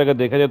ट्रेलर के अंदर अगर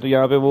देखा जाए तो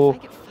यहाँ पे वो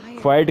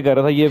फाइट कर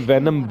रहा था ये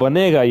वैनम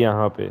बनेगा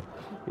यहाँ पे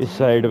इस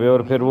साइड पे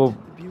और फिर वो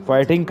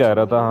फाइटिंग कर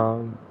रहा था हाँ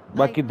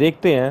बाकी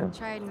देखते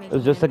हैं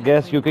जस्ट अ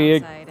गैस क्योंकि ये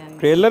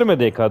ट्रेलर में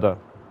देखा था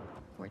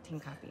 14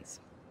 copies.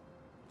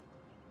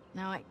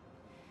 Now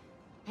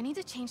I need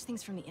to change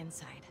things from the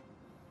inside.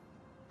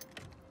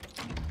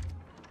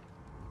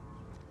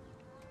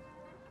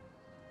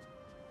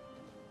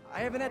 I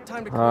haven't had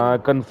time to clean हाँ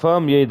up.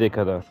 कंफर्म यही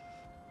देखा था.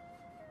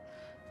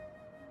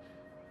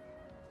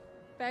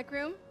 Back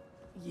room?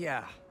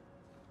 Yeah.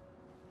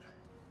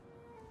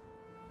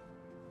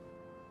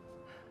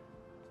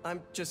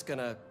 I'm just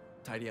gonna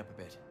tidy up a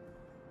bit.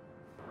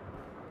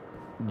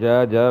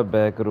 जा जा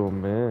बैक रूम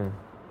में.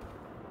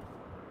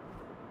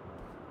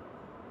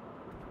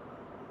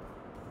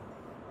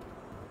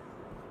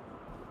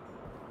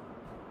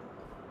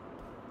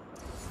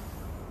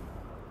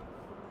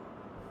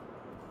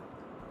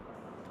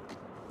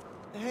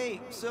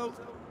 Hey, so,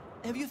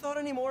 have you thought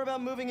any more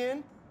about moving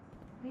in?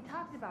 We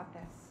talked about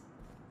this.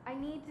 I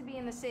need to be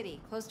in the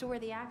city, close to where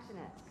the action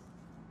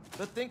is.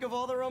 But think of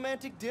all the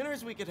romantic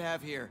dinners we could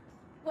have here.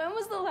 When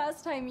was the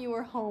last time you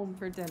were home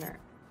for dinner?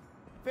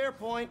 Fair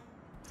point.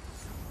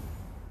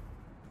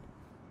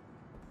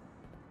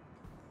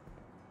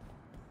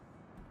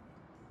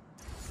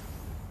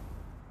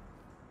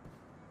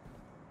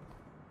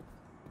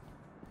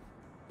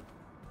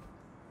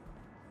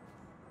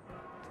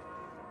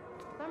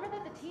 Bummer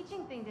that the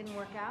teaching thing didn't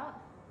work out.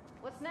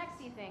 What's next,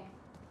 do you think?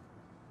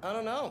 I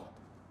don't know.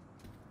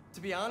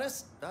 To be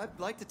honest, I'd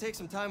like to take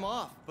some time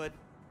off, but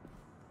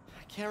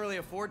I can't really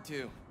afford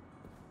to.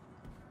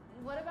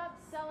 What about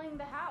selling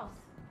the house?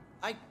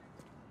 I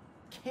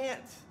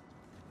can't.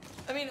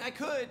 I mean, I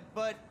could,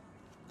 but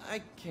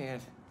I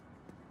can't.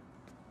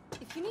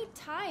 If you need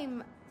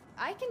time,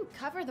 I can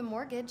cover the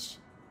mortgage.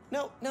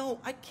 No,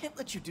 I can't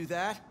let you do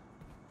that.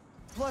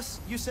 Plus,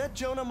 you said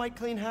Jonah might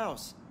clean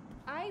house.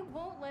 I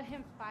won't let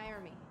him fire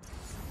me.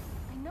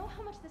 I know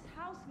how much this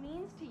house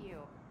means to you.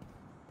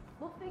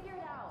 We'll figure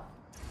it out.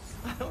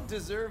 I don't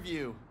deserve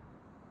you.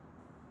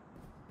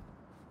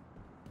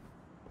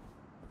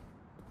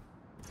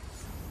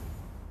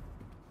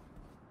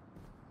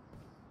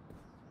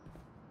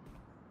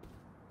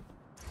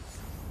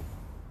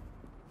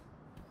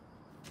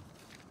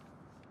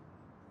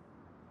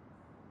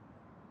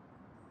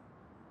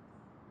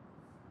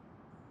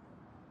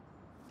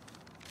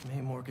 May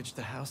mortgaged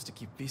the house to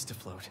keep Beast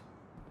afloat.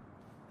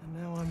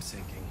 And now I'm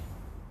sinking.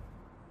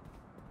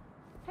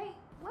 Hey,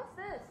 what's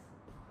this?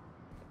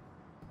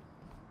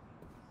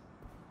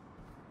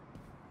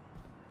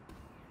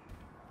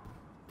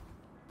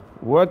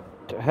 What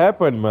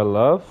happened, my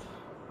love?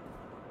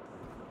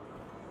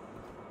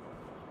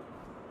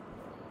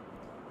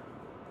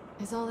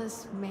 Is all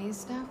this maze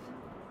stuff?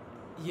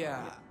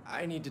 Yeah,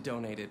 I need to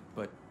donate it,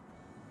 but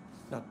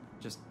not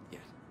just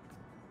yet.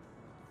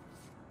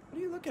 What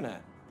are you looking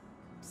at?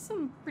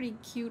 Some pretty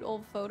cute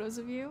old photos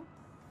of you.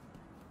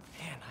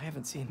 Man, I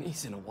haven't seen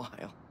these in a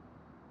while.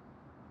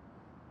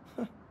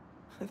 Huh.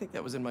 I think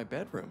that was in my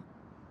bedroom.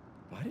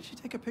 Why did she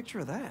take a picture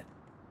of that?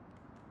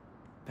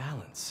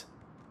 Balance.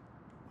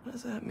 What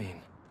does that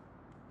mean?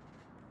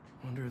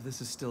 Wonder if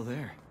this is still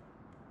there.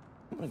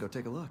 I'm gonna go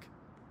take a look.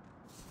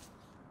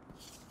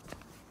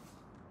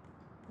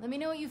 Let me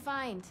know what you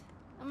find.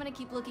 I'm gonna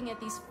keep looking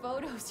at these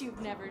photos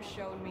you've never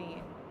shown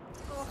me.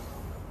 Oh,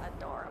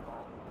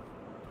 adorable.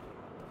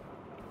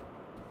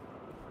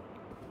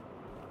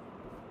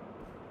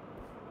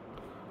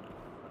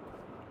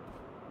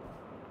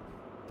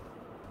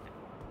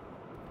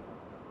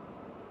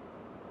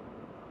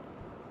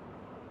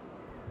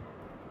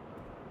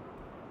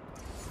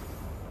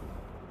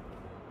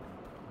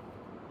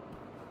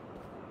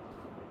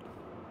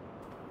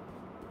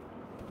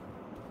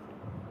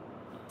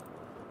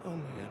 Oh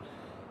man.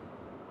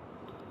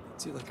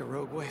 Hits you like a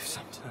rogue wave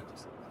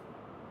sometimes.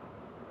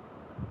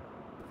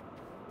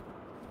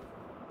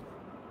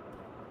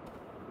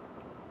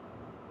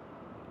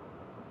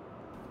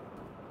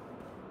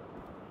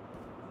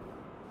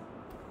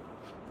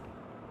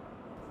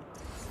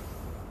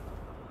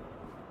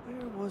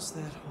 Where was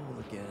that hole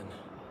again?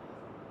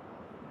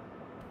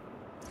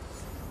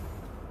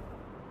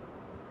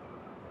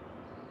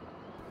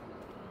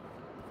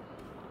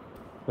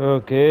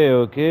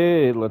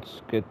 Okay,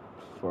 let's get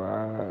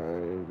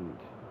find.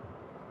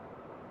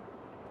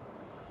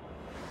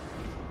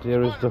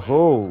 There is the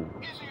hole.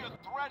 Is he a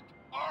threat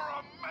or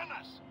a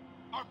menace?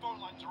 Our phone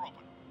lines are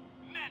open.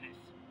 Menace.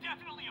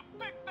 Definitely a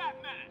big fat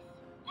menace.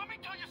 Let me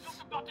tell you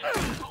something about this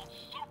guy called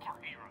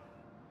superhero.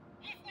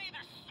 He's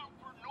neither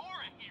super nor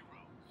a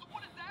hero. So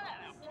what does that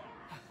add up to?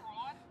 A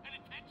fraud? An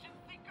attention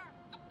seeker?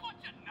 A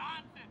bunch of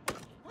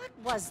nonsense. What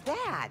was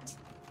that?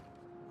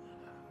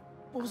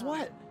 What was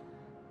what?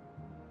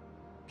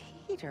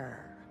 Peter.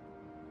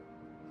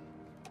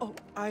 Oh,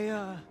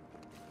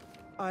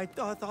 I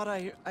thought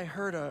I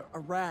heard a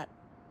rat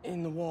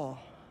in the wall.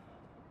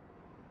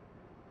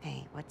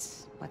 Hey,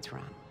 what's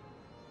wrong?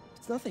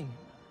 It's nothing.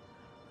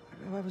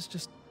 I was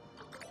just...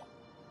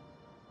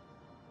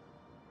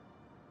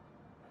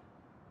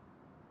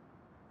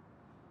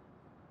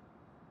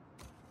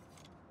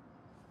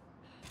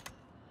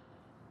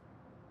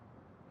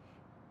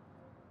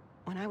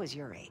 When I was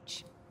your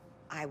age,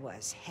 I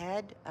was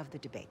head of the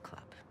debate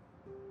club,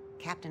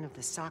 captain of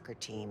the soccer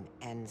team,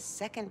 and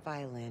second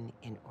violin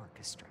in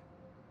orchestra.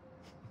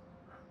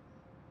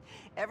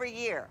 Every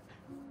year,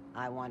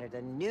 I wanted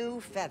a new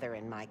feather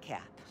in my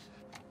cap.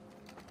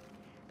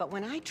 But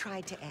when I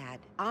tried to add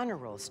honor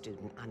roll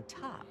student on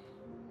top,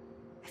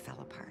 I fell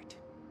apart.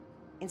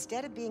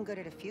 Instead of being good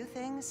at a few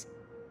things,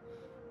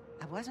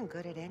 I wasn't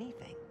good at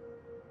anything.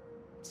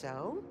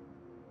 So,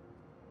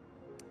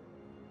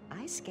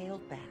 I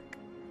scaled back.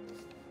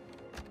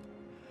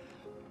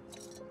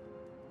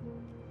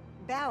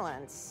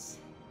 Balance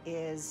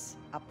is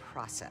a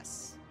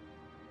process,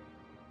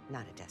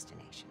 not a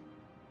destination.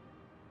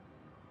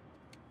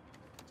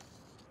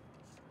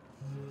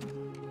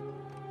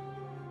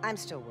 I'm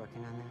still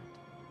working on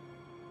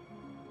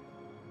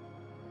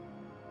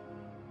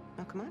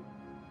that. Oh, come on.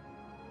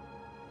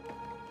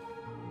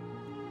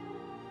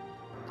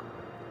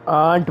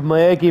 Aunt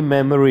Maya की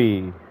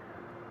memory.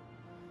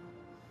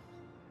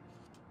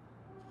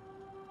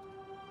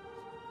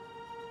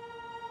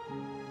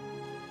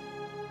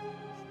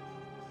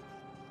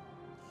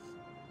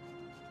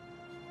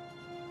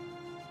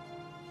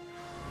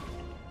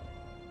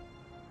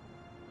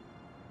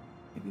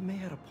 Maybe May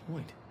had a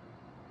point.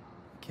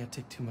 Can't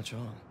take too much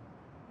on.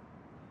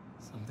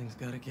 Something's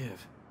gotta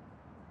give.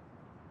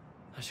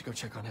 I should go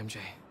check on MJ.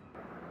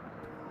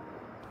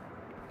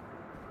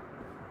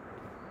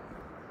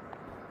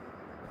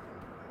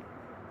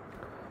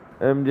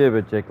 MJ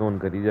पे check on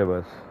करीजा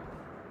बस.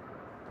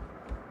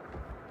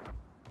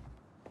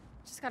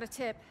 Just got a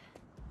tip.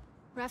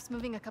 Raph's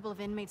moving a couple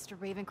of inmates to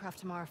Ravencroft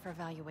tomorrow for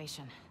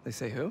evaluation. They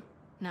say who?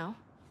 No,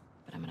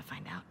 but I'm gonna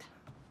find out.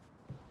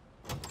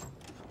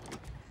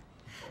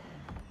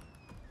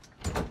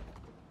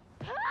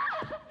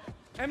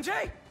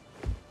 MJ!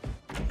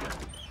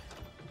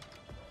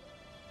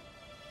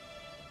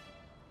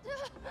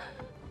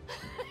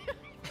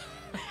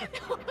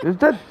 Is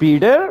that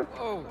Peter?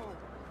 Oh,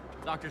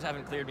 doctors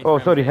haven't cleared me. Oh,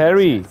 sorry,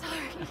 Harry.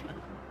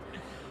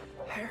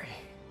 Harry.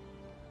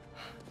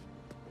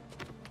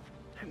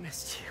 I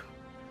missed you.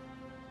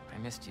 I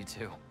missed you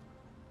too.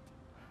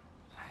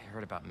 I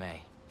heard about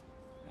May.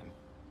 I'm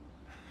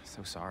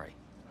so sorry.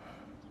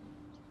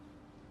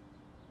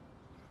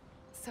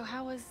 So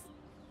how was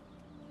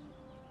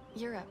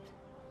Europe?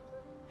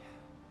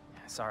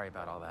 Sorry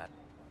about all that.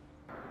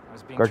 I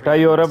was being कटा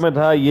Europe में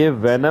था ये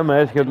venom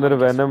है इसके अंदर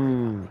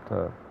venom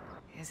था.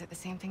 Is it the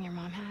same thing your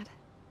mom had?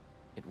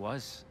 It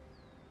was.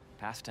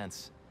 Past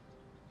tense.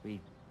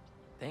 We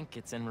think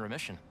it's in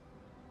remission.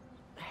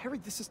 Harry,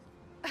 this is...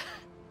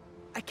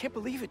 I can't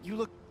believe it. You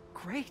look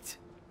great.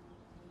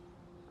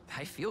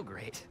 I feel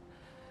great.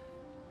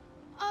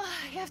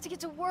 I have to get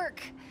to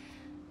work.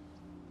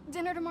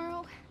 Dinner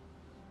tomorrow?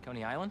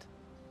 Coney Island?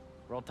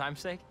 For old time's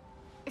sake?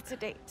 It's a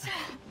date.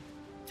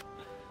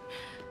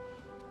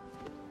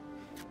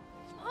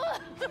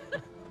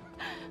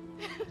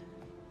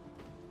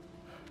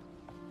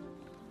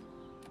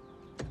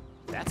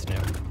 That's new.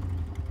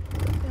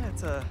 Yeah,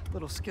 it's a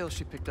little skill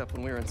she picked up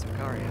when we were in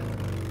Sicaria.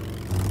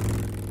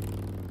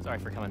 Sorry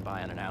for coming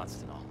by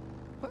unannounced and all.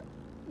 What?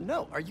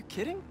 No, are you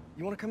kidding?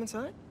 You want to come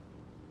inside?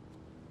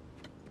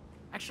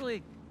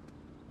 Actually,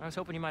 I was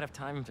hoping you might have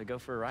time to go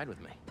for a ride with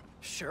me.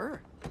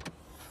 Sure.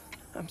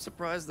 I'm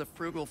surprised the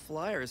frugal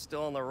flyer is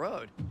still on the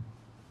road.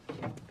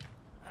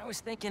 I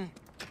was thinking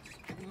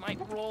we might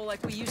roll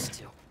like we used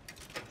to.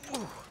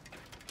 Ooh.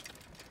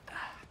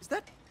 Is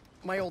that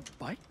my old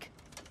bike?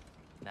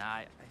 Nah,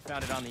 I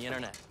found it on the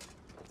internet.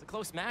 It's a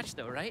close match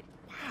though, right?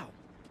 Wow.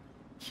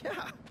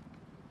 Yeah.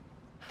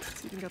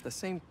 It's even got the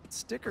same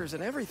stickers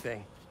and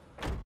everything.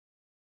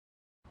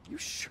 You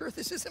sure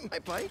this isn't my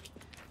bike?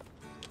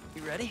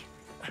 You ready?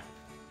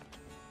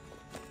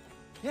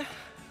 Yeah.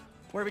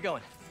 Where are we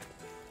going?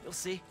 You'll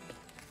see.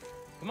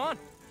 Come on.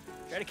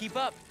 Try to keep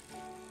up.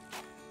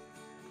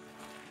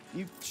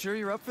 You sure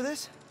you're up for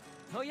this?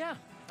 Oh yeah,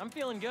 I'm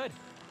feeling good.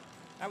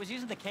 I was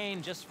using the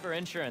cane just for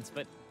insurance,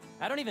 but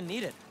I don't even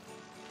need it.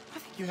 I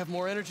think you have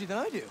more energy than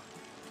I do.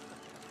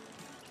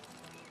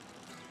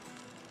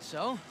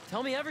 So,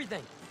 tell me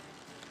everything.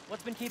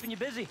 What's been keeping you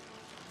busy?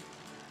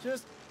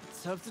 Just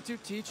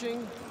substitute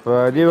teaching.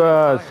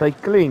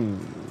 cycling.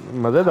 I've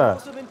मजेदार.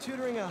 also been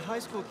tutoring a high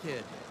school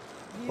kid.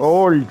 He's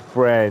Old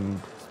friend.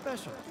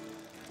 special.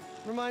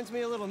 Reminds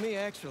me a little of me,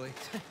 actually.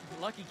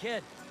 Lucky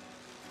kid.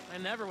 I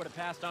never would have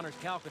passed honors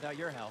calc without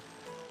your help.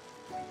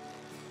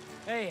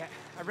 Hey,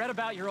 I read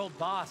about your old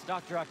boss,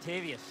 Dr.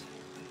 Octavius.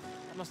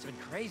 That must have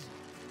been crazy.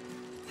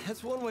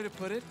 That's one way to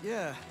put it,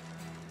 yeah.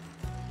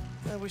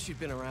 I wish you'd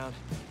been around.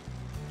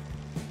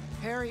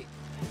 Harry,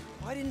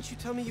 why didn't you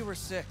tell me you were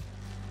sick?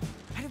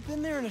 I'd have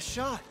been there in a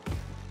shot.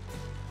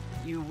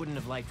 You wouldn't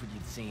have liked what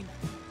you'd seen.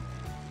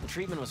 The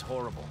treatment was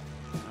horrible.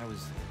 I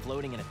was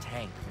floating in a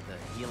tank with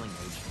a healing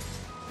agent.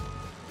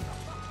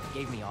 It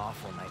gave me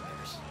awful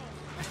nightmares.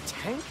 A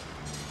tank?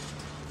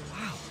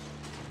 Wow.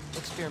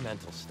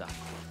 Experimental stuff.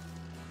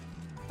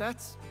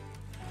 That's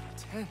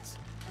intense.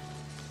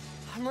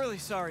 I'm really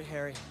sorry,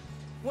 Harry.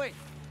 Wait,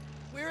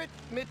 we're at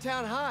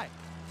Midtown High.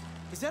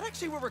 Is that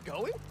actually where we're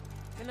going?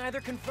 Can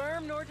neither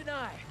confirm nor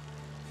deny.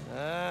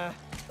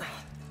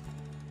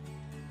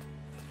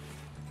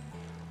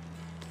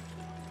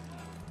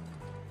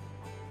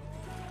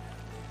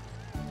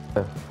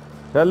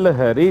 चल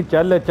Harry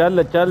चल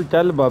चल चल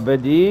चल बाबे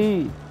जी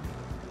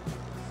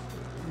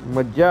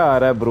मजा आ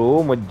रहा है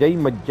bro, मजा ही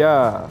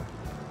मजा.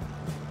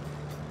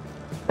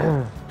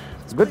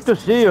 Good to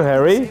see you,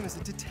 Harry. Same as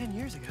it did 10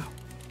 years ago.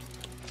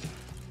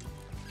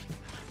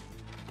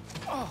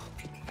 Oh.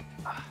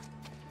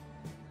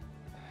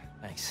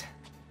 Thanks.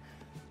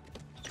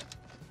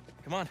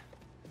 Come on.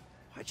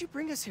 Why'd you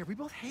bring us here? We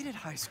both hated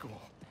high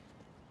school.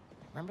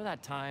 Remember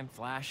that time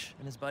Flash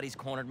and his buddies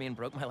cornered me and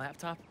broke my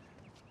laptop?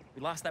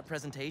 We lost that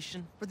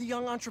presentation. For the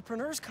Young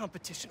Entrepreneurs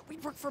Competition.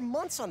 We'd worked for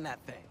months on that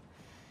thing.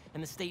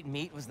 And the state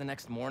meet was the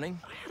next morning.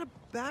 I had a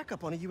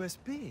backup on a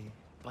USB.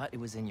 But it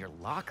was in your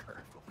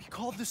locker. We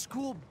called the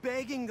school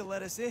begging to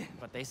let us in.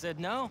 But they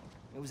said no.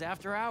 It was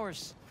after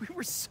hours. We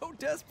were so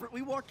desperate,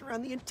 we walked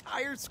around the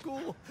entire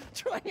school,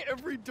 trying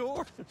every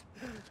door.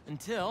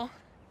 Until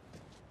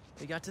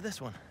we got to this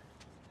one.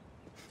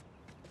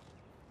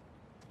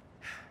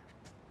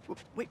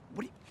 Wait,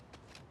 what do you...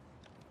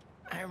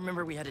 I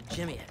remember we had to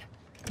jimmy it.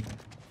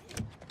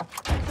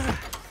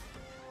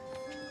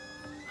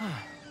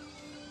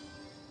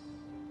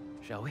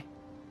 Shall we?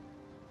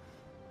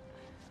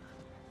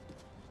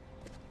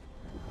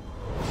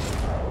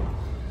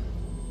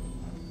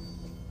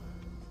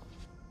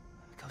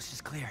 The coast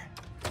is clear.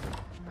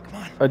 Come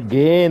on.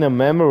 Again, a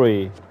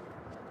memory. You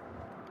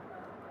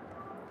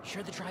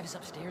sure the drive is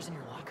upstairs in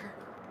your locker?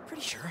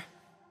 Pretty sure.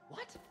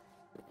 What?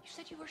 You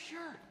said you were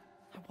sure.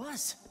 I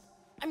was.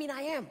 I mean,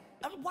 I am.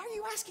 Why are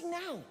you asking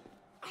now?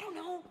 I don't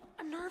know.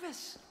 I'm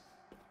nervous.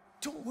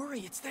 Don't worry,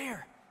 it's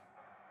there.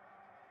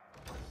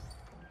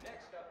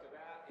 Next up to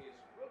bat is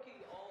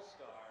rookie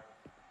all-star,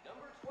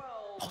 number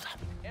 12, Hold up.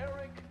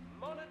 Eric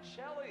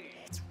Monticelli.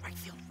 It's right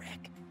field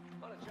Rick.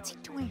 What's he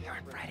doing here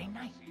on Friday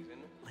night?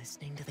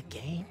 Listening to the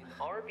game?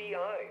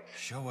 RBIs.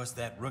 Show us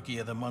that Rookie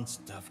of the Month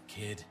stuff,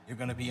 kid. You're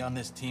gonna be on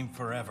this team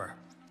forever.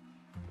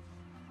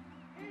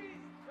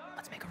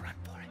 Let's make a run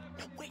for it.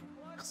 No, wait.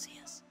 He'll see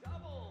us.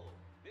 Double.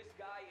 This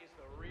guy is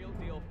the real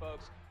deal,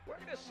 folks. We're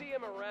gonna see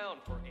him around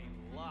for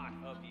a lot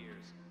of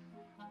years.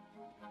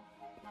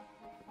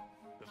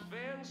 The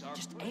fans are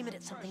Just aim it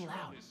at something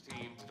loud. this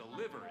team to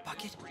deliver in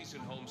Bucket? this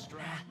recent home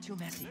stretch. Ah, too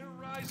messy. They're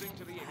rising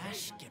to the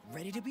Ash, get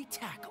ready to be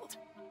tackled.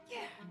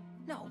 Yeah.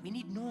 No, we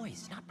need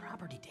noise, not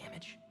property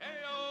damage.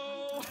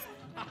 Heyo!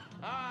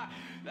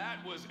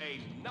 That was a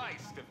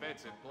nice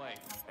defensive play.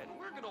 And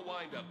we're gonna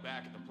wind up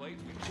back at the plate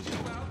with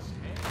 2 outs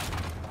and...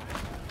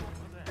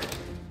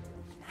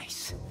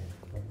 Nice.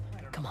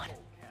 Come on.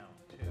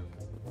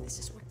 This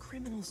is what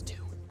criminals do.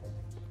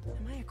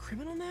 Am I a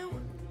criminal now?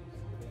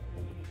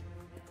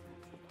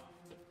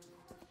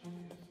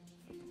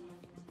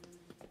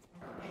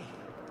 Hey,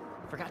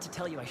 forgot to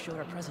tell you I showed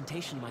our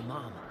presentation to my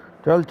mom.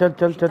 चल चल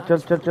चल चल चल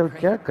चल चल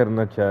क्या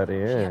करना चाह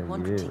रहे She हैं had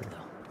one ये? critique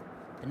though.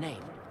 The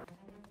name.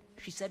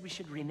 She said we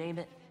should rename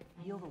it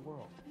Heal the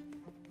World.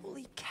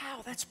 Holy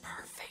cow, that's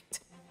perfect.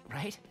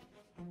 Right?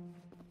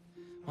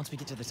 Once we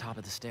get to the top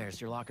of the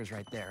stairs, your locker's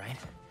right there, right?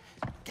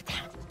 Get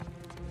down.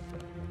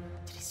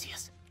 Did he see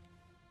us?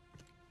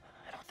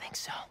 I don't think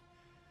so.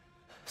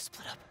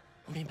 Split up.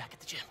 We're meeting back at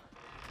the gym.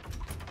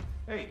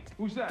 Hey,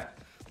 who's that?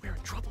 We're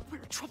in trouble. We're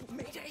in trouble.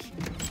 Mayday.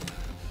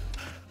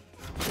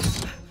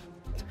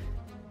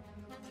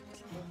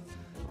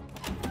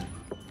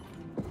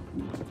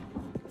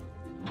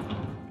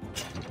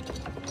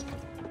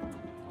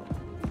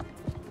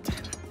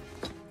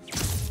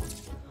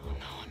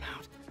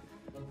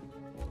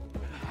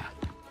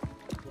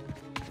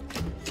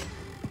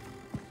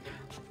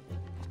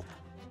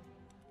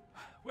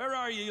 Where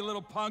are you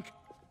little punk?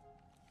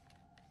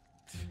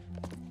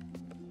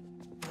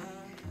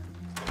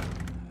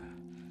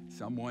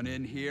 Someone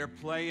in here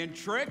playing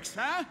tricks,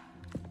 huh?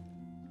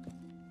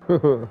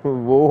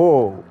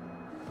 Whoa.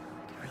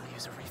 Could really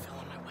use a refill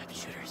on my web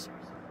shooters.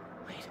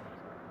 Wait,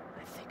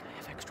 I think I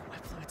have extra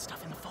web fluid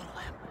stuff in the photo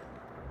lab.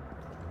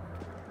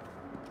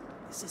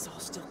 This is all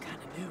still kind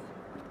of new.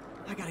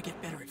 I gotta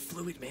get better at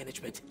fluid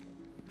management.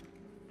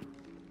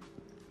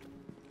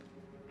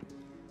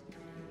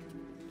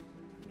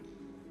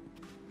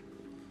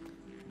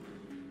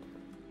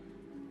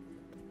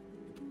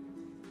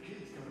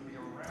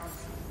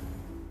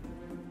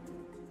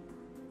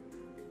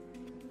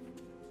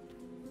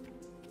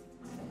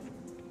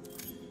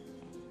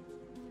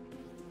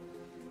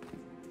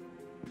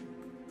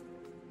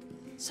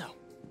 So,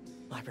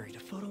 library to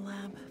photo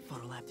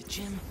lab to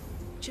gym,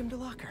 gym to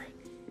locker.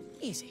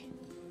 Easy.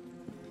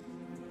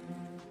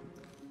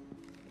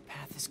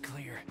 Path is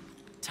clear.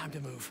 Time to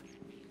move.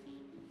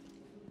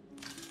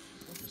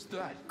 What's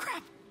that?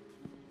 Crap!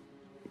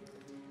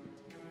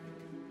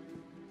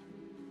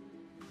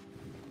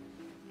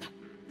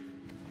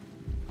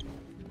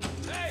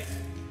 Hey!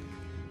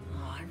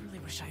 Oh, I really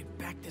wish I had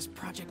backed this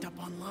project up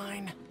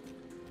online.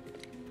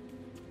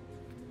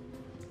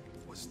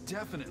 Was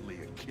definitely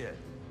a kid.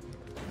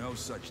 No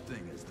such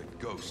thing as the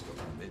ghost of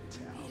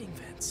Midtown. Heating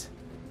vents.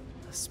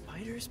 A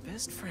spider's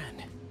best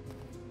friend.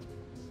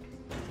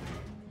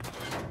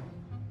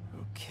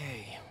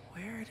 Okay,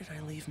 where did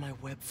I leave my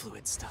web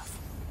fluid stuff?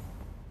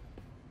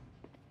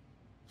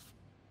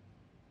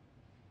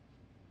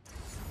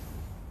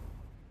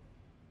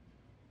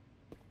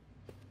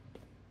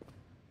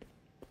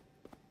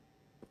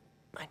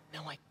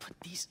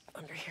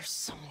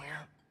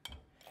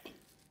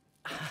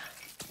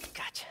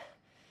 Gotcha.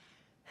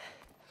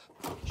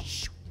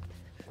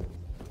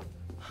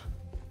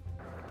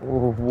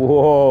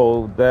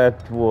 Whoa,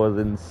 that was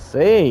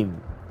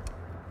insane.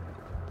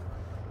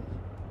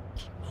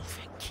 Keep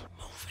moving, keep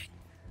moving.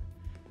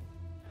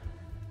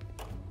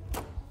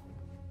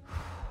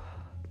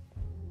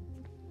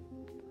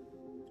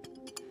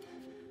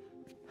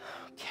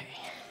 Okay.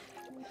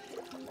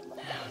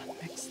 Now to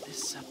mix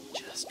this up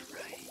just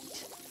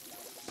right.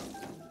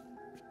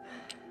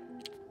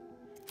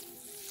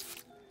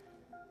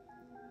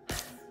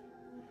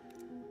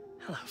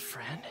 Hello,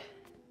 friend.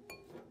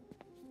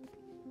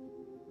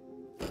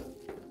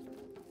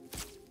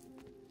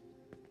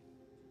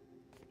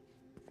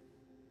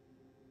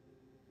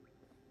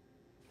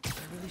 I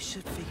really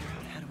should figure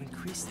out how to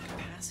increase the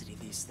capacity of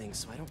these things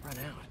so I don't run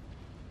out.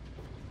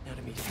 Now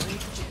to meet you at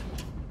the gym.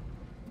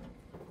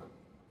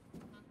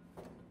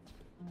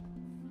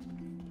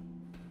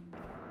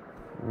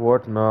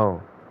 What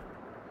now?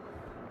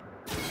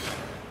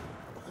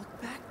 Old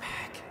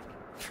backpack.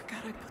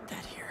 Forgot I put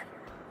that here.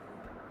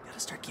 Gotta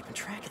start keeping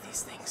track of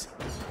these things.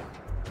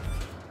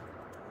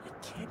 I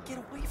can't get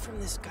away from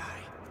this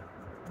guy.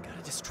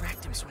 Gotta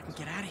distract him so I can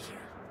get out of here.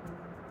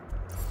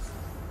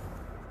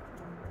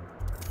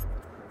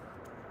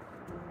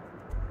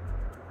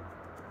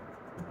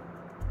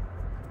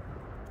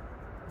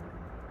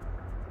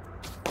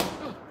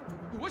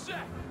 What's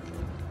that?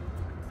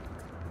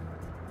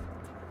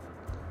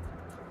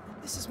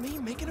 This is me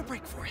making a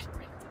break for it.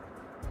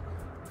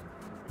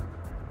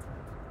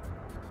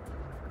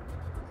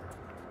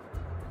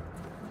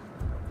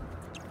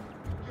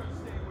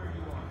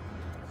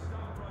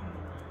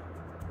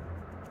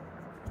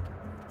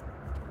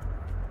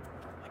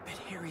 I bet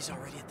Harry's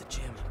already at the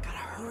gym. Gotta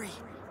hurry.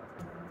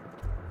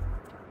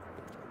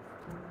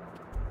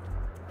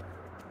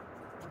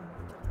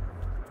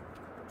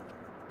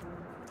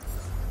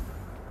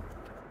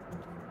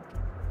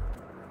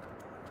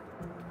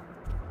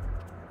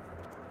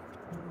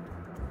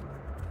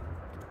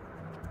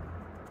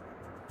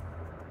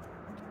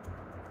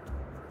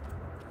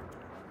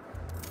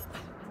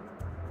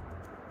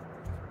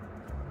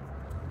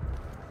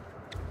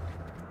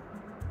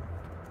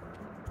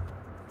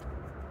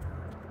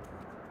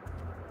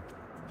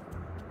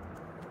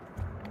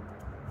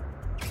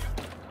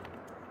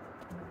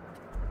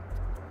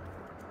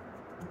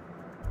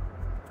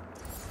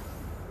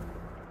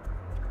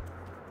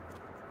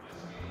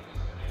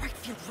 Right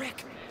field,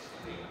 Rick.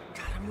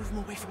 Gotta move him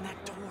away from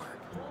that door.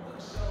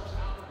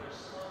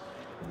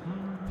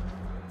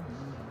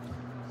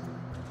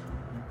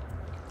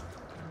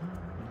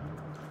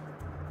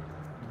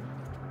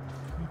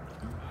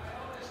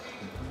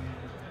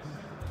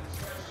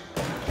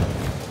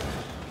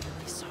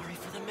 Really sorry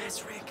for the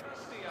mess, Rick.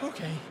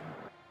 Okay.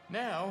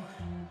 Now,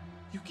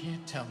 you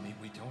can't tell me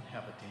we don't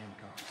have a damn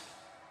ghost.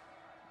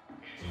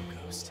 No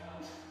ghost.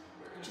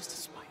 Just a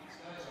spider.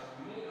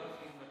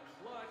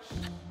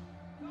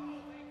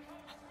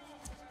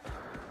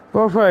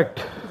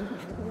 Perfect.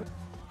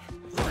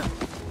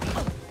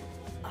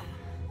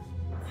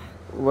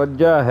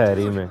 वज्जा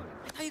Harry में. I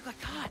thought you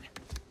got caught.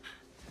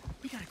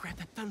 We gotta grab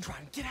that thumb drive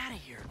and get out of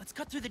here. Let's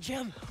cut through the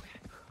gym.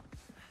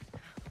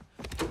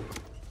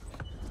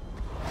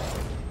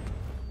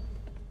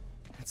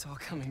 It's all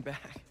coming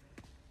back.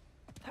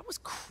 That was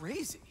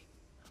crazy.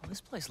 Well,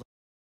 this place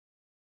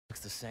looks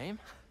the same,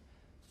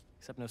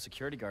 except no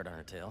security guard on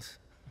our tails.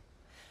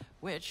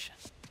 Which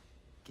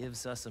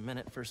gives us a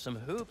minute for some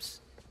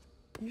hoops.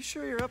 You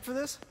sure you're up for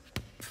this?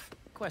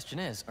 Question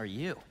is, are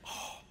you?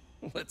 Oh,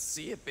 let's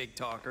see it, big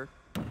talker.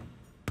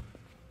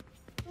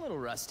 A little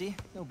rusty,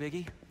 no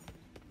biggie.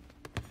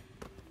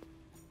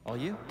 All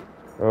you?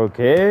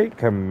 Okay,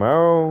 come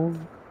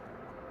on.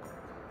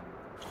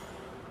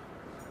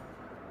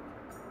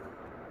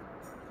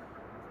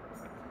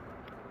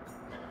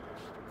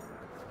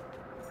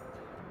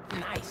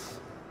 Nice.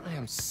 I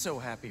am so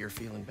happy you're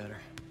feeling better.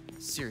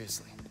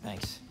 Seriously.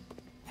 Thanks.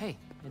 Hey,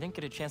 I didn't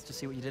get a chance to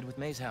see what you did with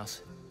May's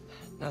house.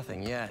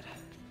 Nothing yet.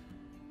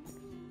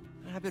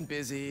 I've been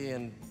busy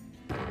and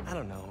I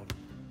don't know.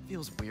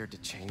 Feels weird to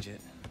change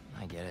it.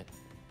 I get it.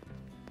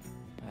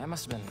 That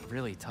must have been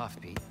really tough,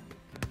 Pete.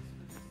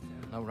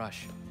 No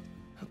rush.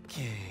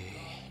 Okay,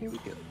 here we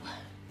go.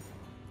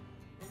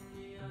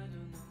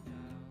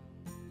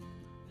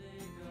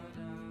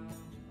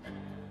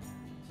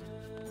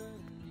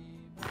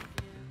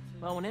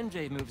 Well, when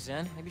MJ moves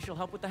in, maybe she'll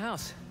help with the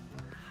house.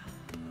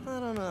 I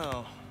don't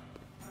know.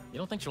 You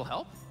don't think she'll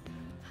help?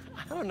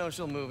 I don't know if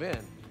she'll move in.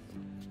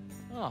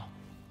 Oh.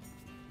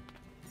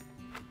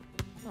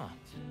 Oh,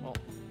 well,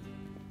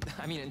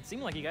 I mean, it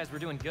seemed like you guys were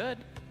doing good.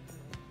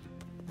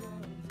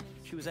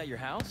 She was at your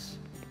house?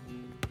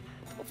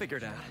 We'll figure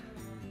it out.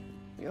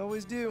 We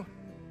always do.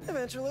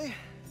 Eventually.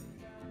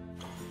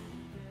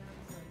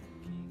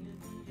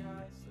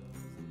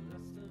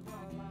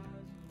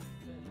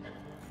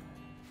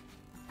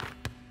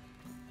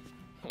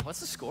 What's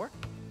the score?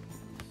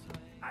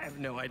 I have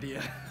no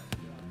idea.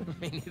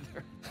 Me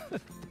neither.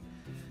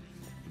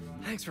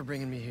 Thanks for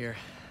bringing me here.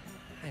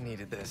 I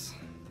needed this.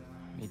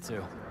 Me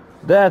too.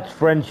 That's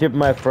friendship,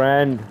 my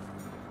friend.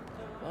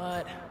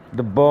 But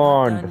the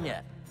bond. not done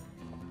yet.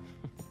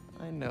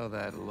 I know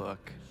that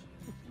look.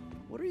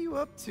 What are you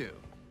up to?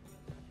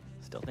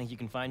 Still think you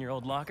can find your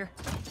old locker?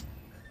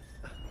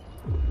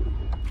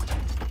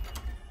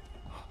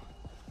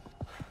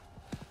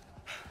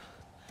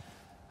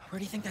 Where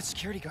do you think that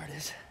security guard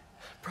is?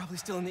 Probably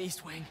still in the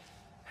East Wing.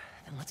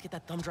 Then let's get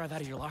that thumb drive out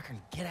of your locker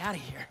and get out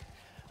of here.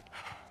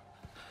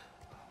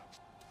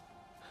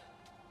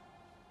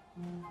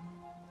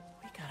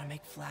 We gotta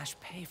make Flash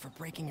pay for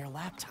breaking your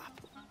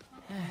laptop.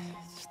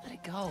 Just let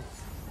it go.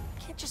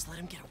 Can't just let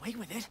him get away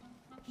with it.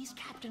 He's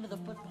captain of the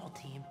football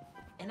team,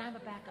 and I'm a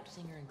backup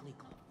singer in Glee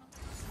Club.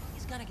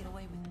 He's gonna get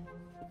away with it.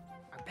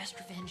 Our best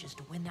revenge is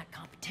to win that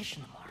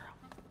competition tomorrow.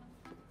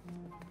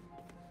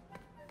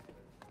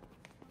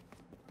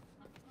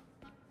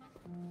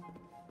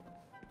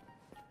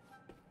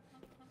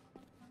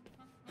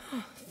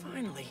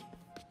 Finally.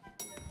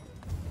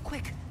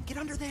 Quick, get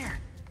under there.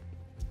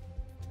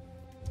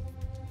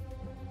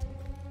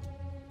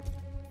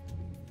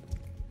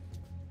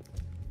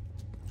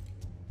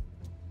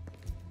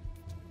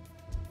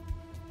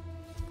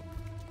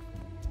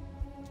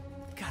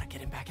 Gotta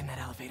get him back in that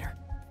elevator.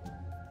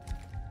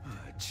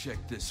 I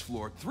checked this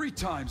floor 3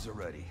 times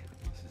already.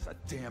 This is a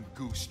damn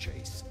goose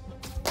chase.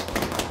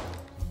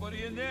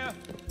 Anybody in there?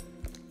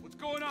 What's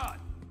going on?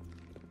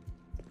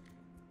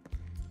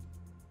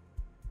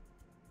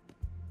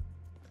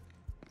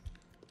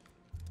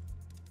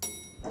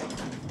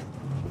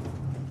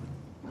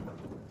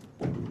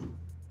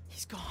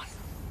 He's gone.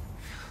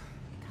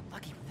 Got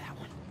lucky with that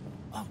one.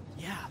 Oh,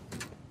 yeah.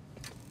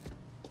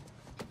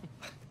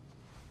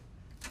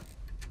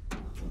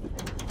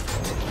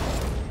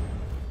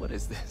 What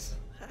is this?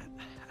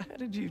 How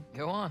did you...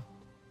 Go on.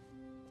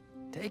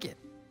 Take it.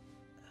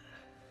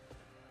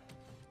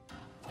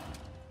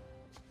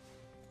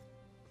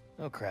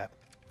 Oh, crap.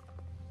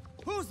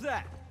 Who's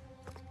that?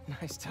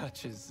 Nice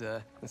touch. Is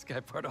this guy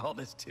part of all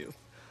this too?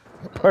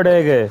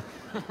 Padege.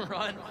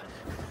 Run.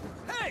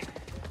 Hey!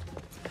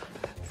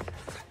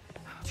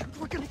 Dude,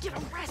 we're gonna get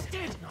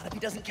arrested! Not if he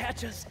doesn't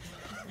catch us.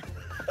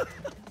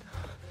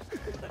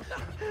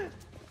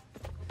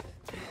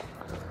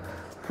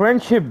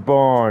 Friendship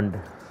bond.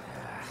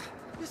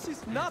 This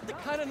is not the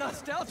kind of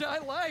nostalgia I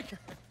like!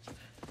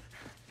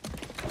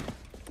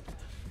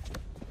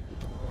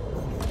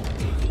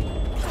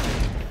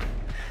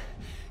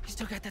 You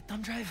still got that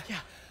thumb drive? Yeah.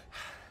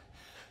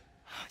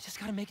 Just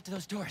gotta make it to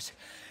those doors.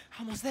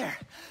 Almost there.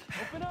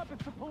 Open up,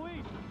 it's the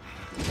police!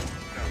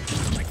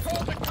 I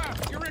called the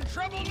cops! You're in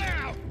trouble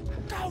now!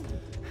 Go!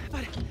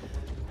 But...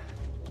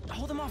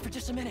 hold them off for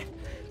just a minute.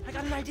 I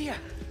got an idea.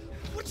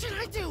 What should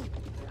I do?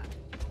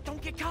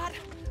 Don't get caught?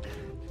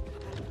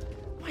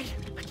 Wait,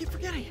 I keep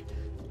forgetting.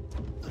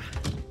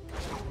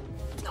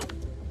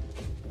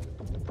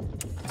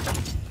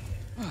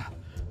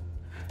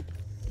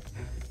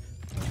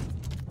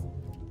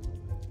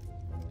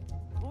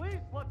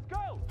 Police, let's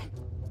go!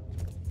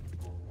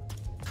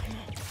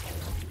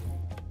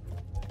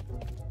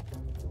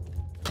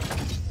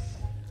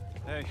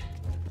 Hey,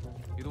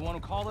 you the one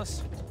who called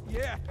us?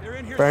 Yeah, they're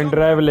in here Pen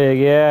somewhere. drive ले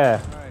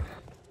गया. All right,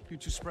 you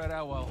two spread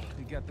out while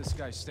we get this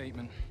guy's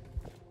statement.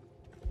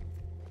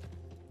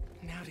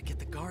 Now to get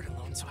the guard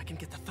alone so I can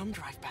get the thumb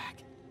drive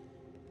back.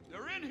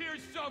 They're in here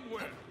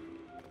somewhere.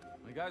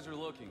 My guys are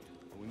looking,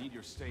 but we need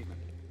your statement.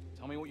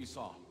 Tell me what you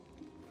saw.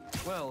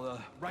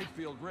 Well, right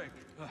field Rick,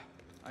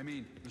 I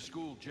mean, the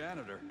school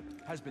janitor,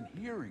 has been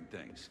hearing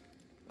things.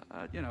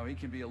 You know, he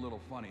can be a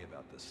little funny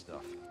about this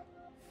stuff.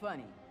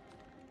 Funny.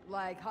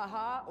 Like,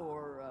 haha, or,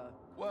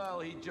 Well,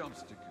 he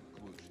jumps to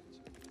conclusions.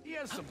 He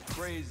has some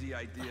crazy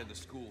idea the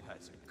school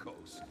has a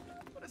ghost.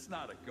 But it's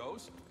not a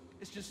ghost.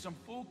 It's just some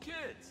fool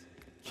kids.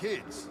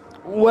 Kids?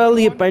 Well,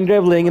 ये pen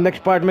drive लेंगे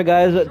next part में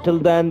guys. Till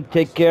then,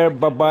 take care,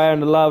 bye bye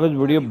and Allah हाफिज़.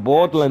 Video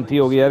बहुत lengthy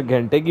हो गई यार,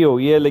 घंटे की हो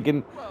गई है,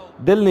 लेकिन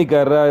दिल नहीं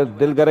कर रहा,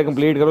 दिल कर रहा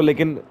कंप्लीट करो,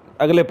 लेकिन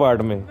अगले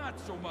पार्ट में.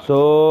 So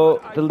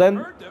till then,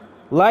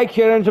 like,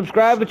 share and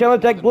subscribe to the channel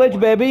Tech Glitch,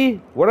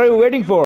 baby. What are you waiting for?